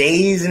there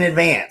days in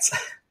advance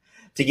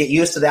to get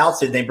used to the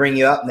altitude. They bring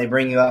you up and they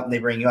bring you up and they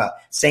bring you up.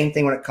 Same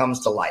thing when it comes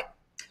to light.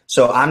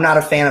 So I'm not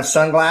a fan of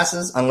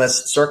sunglasses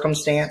unless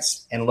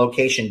circumstance and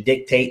location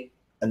dictate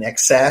an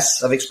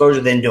excess of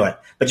exposure, then do it.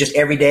 But just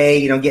every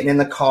day, getting in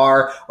the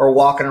car or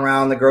walking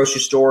around the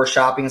grocery store,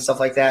 shopping and stuff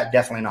like that,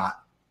 definitely not.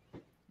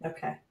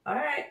 Okay. All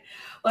right.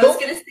 Well, I was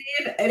going to see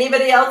if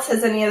anybody else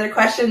has any other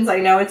questions. I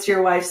know it's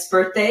your wife's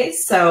birthday,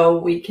 so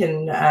we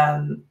can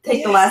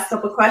take the last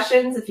couple of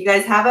questions. If you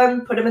guys have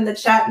them, put them in the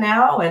chat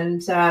now,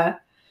 and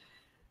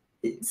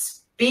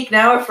speak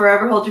now or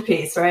forever hold your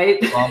peace, right?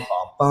 Bum,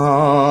 bum,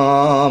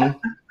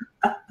 bum.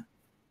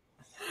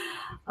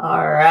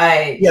 All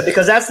right. Yeah,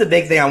 because that's the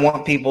big thing I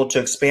want people to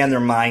expand their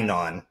mind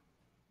on.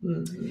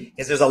 Mm-hmm.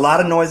 Is there's a lot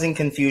of noise and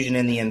confusion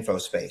in the info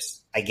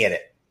space. I get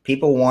it.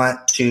 People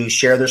want to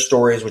share their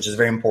stories, which is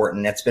very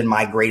important. That's been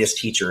my greatest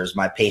teacher, is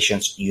my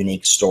patients'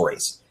 unique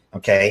stories.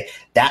 Okay.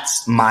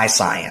 That's my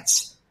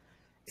science.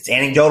 It's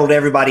anecdotal to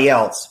everybody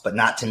else, but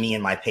not to me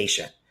and my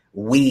patient.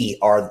 We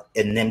are,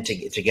 and them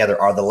together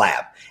are the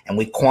lab, and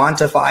we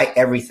quantify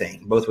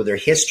everything, both with their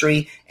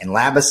history and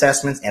lab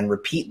assessments and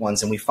repeat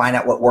ones. And we find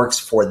out what works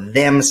for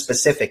them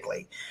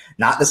specifically,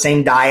 not the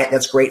same diet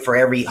that's great for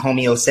every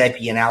Homo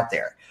sapien out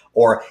there,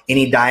 or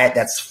any diet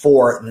that's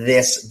for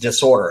this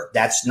disorder.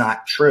 That's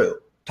not true.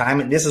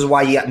 This is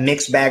why you got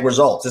mixed bag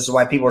results. This is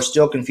why people are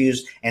still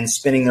confused and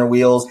spinning their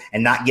wheels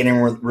and not getting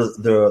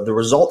the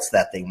results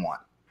that they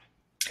want.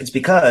 It's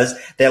because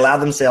they allow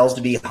themselves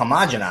to be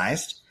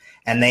homogenized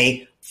and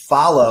they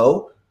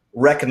follow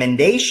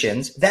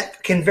recommendations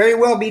that can very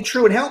well be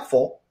true and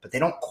helpful, but they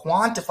don't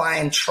quantify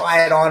and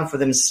try it on for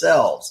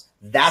themselves.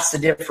 That's the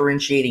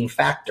differentiating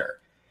factor.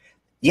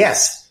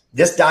 Yes,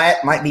 this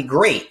diet might be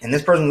great, and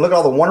this person, look at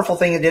all the wonderful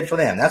thing it did for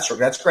them.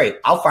 That's great.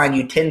 I'll find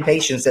you 10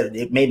 patients that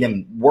it made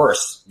them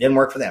worse, didn't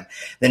work for them,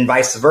 then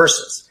vice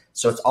versa.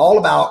 So it's all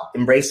about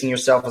embracing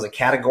yourself as a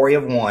category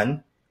of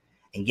one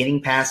and getting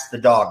past the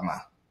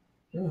dogma.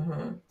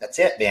 Mm-hmm. That's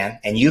it, man.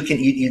 And you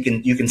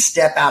can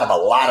step out of a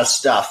lot of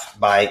stuff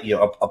by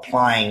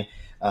applying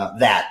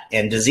that.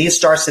 And disease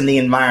starts in the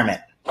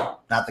environment,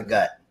 not the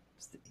gut.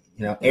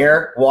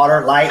 Air,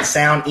 water, light,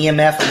 sound,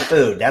 EMF, and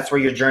food. That's where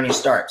your journey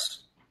starts.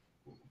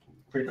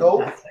 Pretty cool.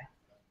 Fantastic.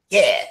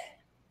 Yeah.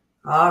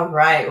 All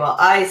right. Well,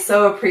 I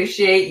so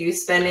appreciate you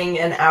spending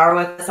an hour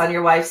with us on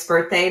your wife's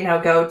birthday. Now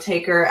go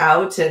take her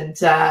out and.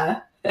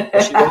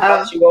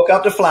 She woke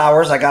up to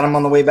flowers. I got them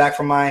on the way back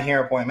from my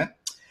hair appointment.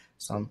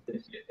 So,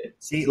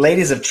 see,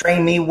 ladies have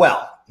trained me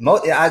well.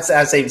 I'd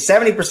say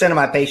 70% of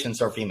my patients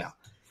are female.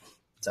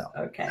 So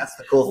okay, that's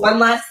the cool thing. One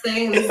last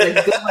thing, this is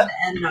a good one to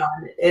end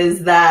on,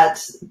 is that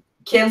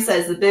Kim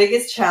says the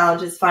biggest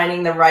challenge is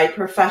finding the right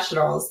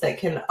professionals that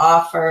can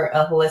offer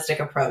a holistic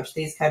approach,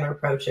 these kind of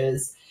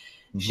approaches.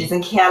 Mm-hmm. She's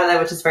in Canada,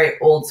 which is very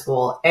old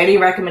school. Any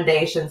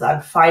recommendations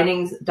on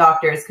finding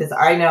doctors? Because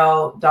I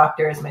know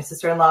doctors, my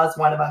sister-in-law is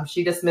one of them.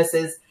 She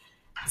dismisses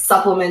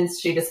supplements.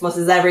 She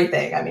dismisses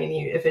everything. I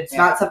mean, if it's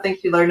not something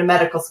she learned in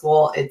medical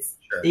school, it's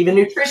even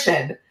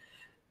nutrition,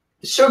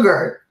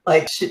 sugar.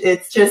 Like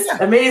it's just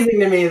amazing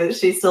to me that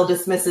she still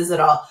dismisses it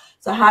all.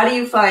 So how do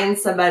you find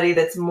somebody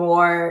that's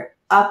more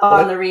up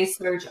on the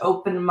research,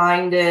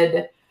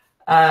 open-minded?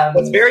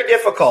 It's very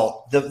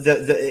difficult.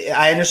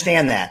 I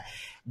understand that.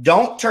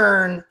 Don't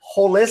turn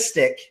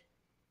holistic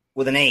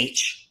with an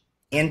H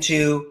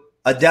into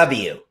a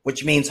W,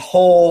 which means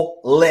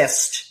whole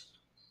list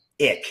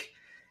ick.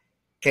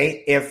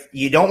 Okay. If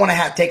you don't want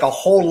to take a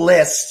whole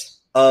list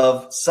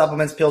of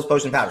supplements, pills,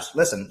 potions, powders,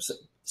 listen,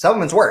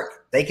 supplements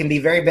work. They can be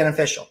very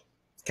beneficial.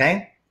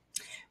 Okay.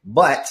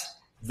 But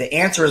the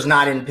answer is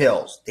not in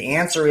pills. The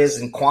answer is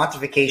in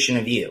quantification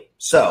of you.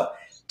 So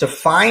to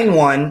find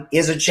one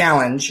is a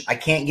challenge. I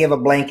can't give a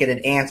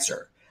blanketed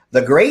answer.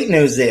 The great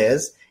news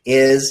is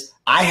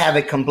I have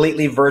a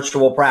completely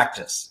virtual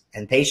practice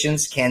and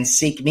patients can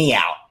seek me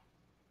out,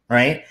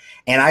 right?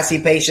 And I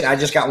see patients, I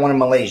just got one in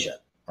Malaysia,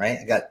 right?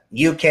 I got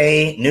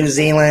UK, New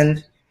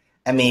Zealand,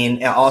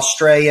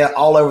 Australia,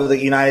 all over the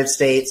United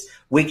States.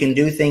 We can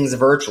do things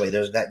virtually.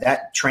 There's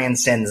that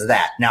transcends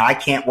that. Now, I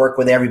can't work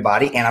with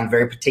everybody, and I'm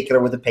very particular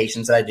with the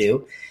patients that I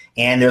do.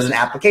 And there's an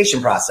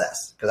application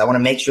process because I want to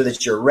make sure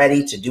that you're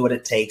ready to do what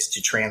it takes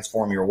to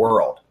transform your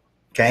world.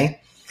 Okay.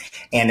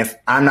 And if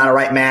I'm not a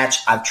right match,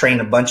 I've trained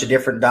a bunch of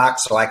different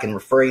docs so I can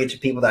refer you to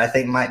people that I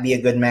think might be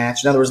a good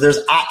match. In other words,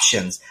 there's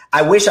options.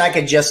 I wish I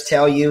could just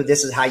tell you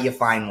this is how you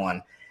find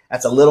one.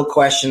 That's a little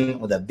question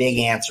with a big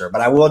answer.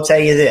 But I will tell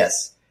you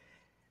this.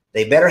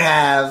 They better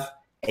have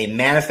a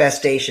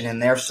manifestation in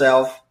their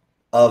self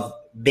of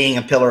being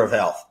a pillar of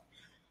health.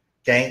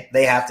 Okay.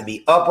 They have to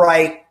be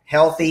upright,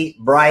 healthy,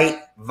 bright,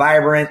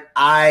 vibrant,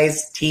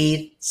 eyes,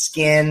 teeth,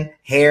 skin,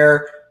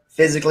 hair,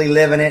 physically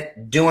living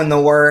it, doing the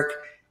work,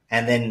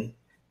 and then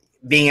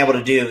being able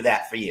to do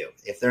that for you.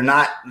 If they're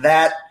not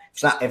that,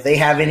 if they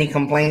have any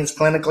complaints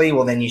clinically,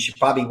 well, then you should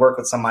probably work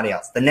with somebody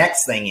else. The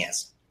next thing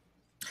is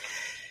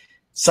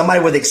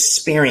somebody with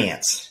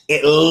experience.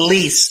 At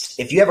least,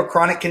 if you have a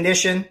chronic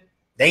condition,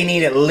 they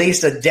need at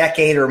least a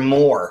decade or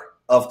more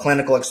of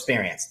clinical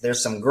experience.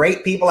 There's some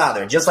great people out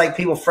there, just like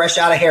people fresh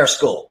out of hair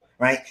school,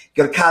 right?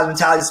 You go to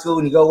cosmetology school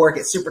and you go work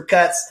at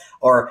Supercuts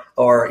or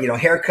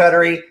hair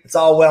cuttery. It's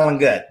all well and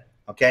good,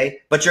 okay?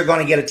 But you're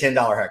going to get a $10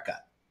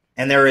 haircut,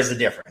 and there is a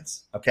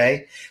difference,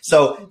 okay?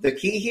 So the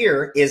key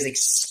here is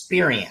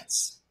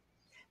experience.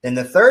 Then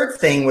the third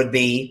thing would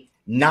be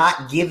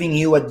not giving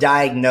you a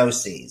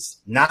diagnosis,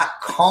 not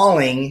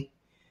calling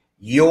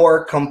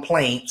your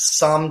complaint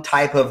some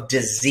type of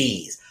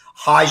disease.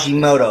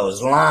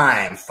 Hashimoto's,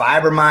 Lyme,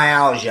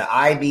 fibromyalgia,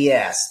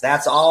 IBS,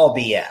 that's all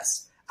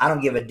BS. I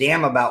don't give a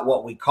damn about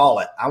what we call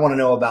it. I want to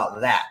know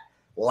about that.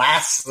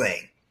 Last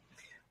thing,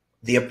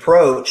 the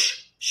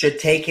approach should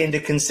take into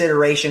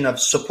consideration of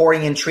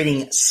supporting and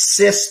treating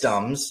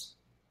systems,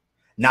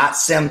 not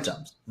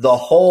symptoms, the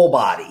whole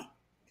body.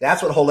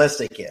 That's what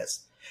holistic is.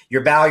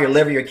 Your bowel, your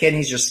liver, your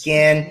kidneys, your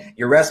skin,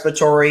 your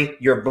respiratory,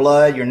 your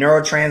blood, your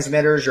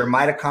neurotransmitters, your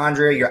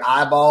mitochondria, your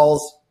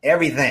eyeballs,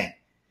 everything.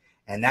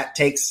 And that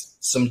takes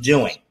some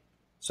doing.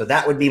 So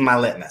that would be my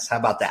litmus. How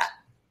about that?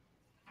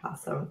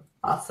 Awesome.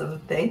 Awesome.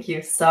 Thank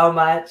you so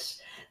much.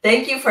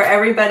 Thank you for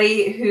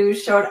everybody who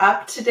showed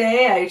up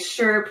today. I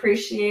sure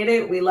appreciate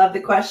it. We love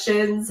the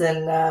questions.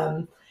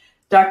 And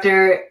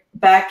Dr.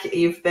 Beck,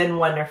 you've been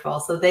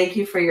wonderful. So thank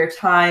you for your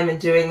time and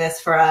doing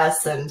this for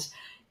us. And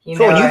you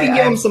can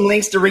give them some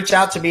links to reach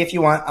out to me if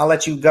you want. I'll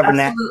let you govern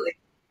absolutely.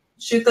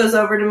 That. Shoot those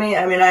over to me.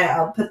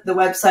 I'll put the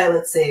website.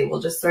 Let's see. We'll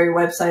just throw your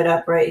website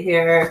up right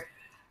here.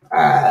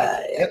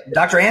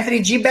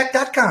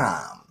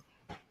 DrAnthonyGbeck.com.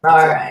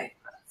 All right.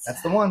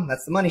 That's the one.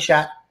 That's the money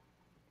shot.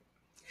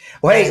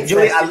 Well, hey,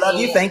 Julie, I love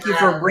you. Thank you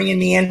for bringing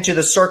me into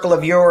the circle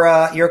of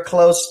your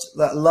close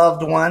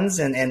loved ones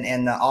and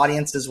the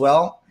audience as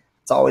well.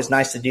 It's always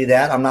nice to do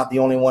that. I'm not the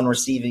only one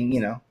receiving,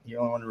 you're the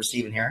only one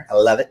receiving here. I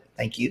love it.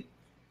 Thank you.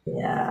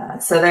 Yeah.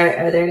 So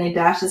are there any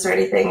dashes or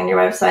anything on your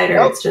website, or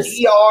nope, it's just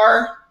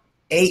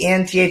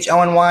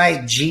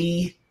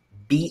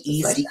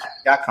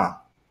DrAnthonyGbeck.com.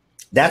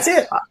 That's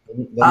it.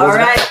 All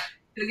right.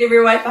 Go give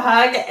your wife a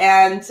hug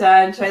and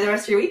enjoy the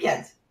rest of your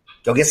weekend.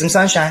 Go get some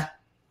sunshine.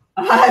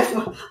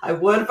 I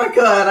would if I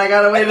could. I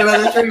got to wait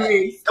another 3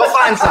 weeks. Go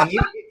find some.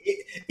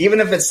 Even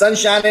if it's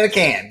sunshine in a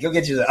can, go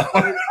get you some.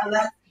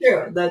 That's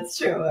true. That's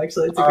true.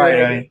 Actually, it's a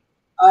great idea.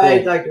 All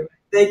right, Dr.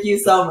 Thank you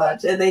so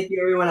much. And thank you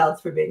everyone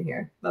else for being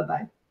here.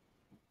 Bye-bye.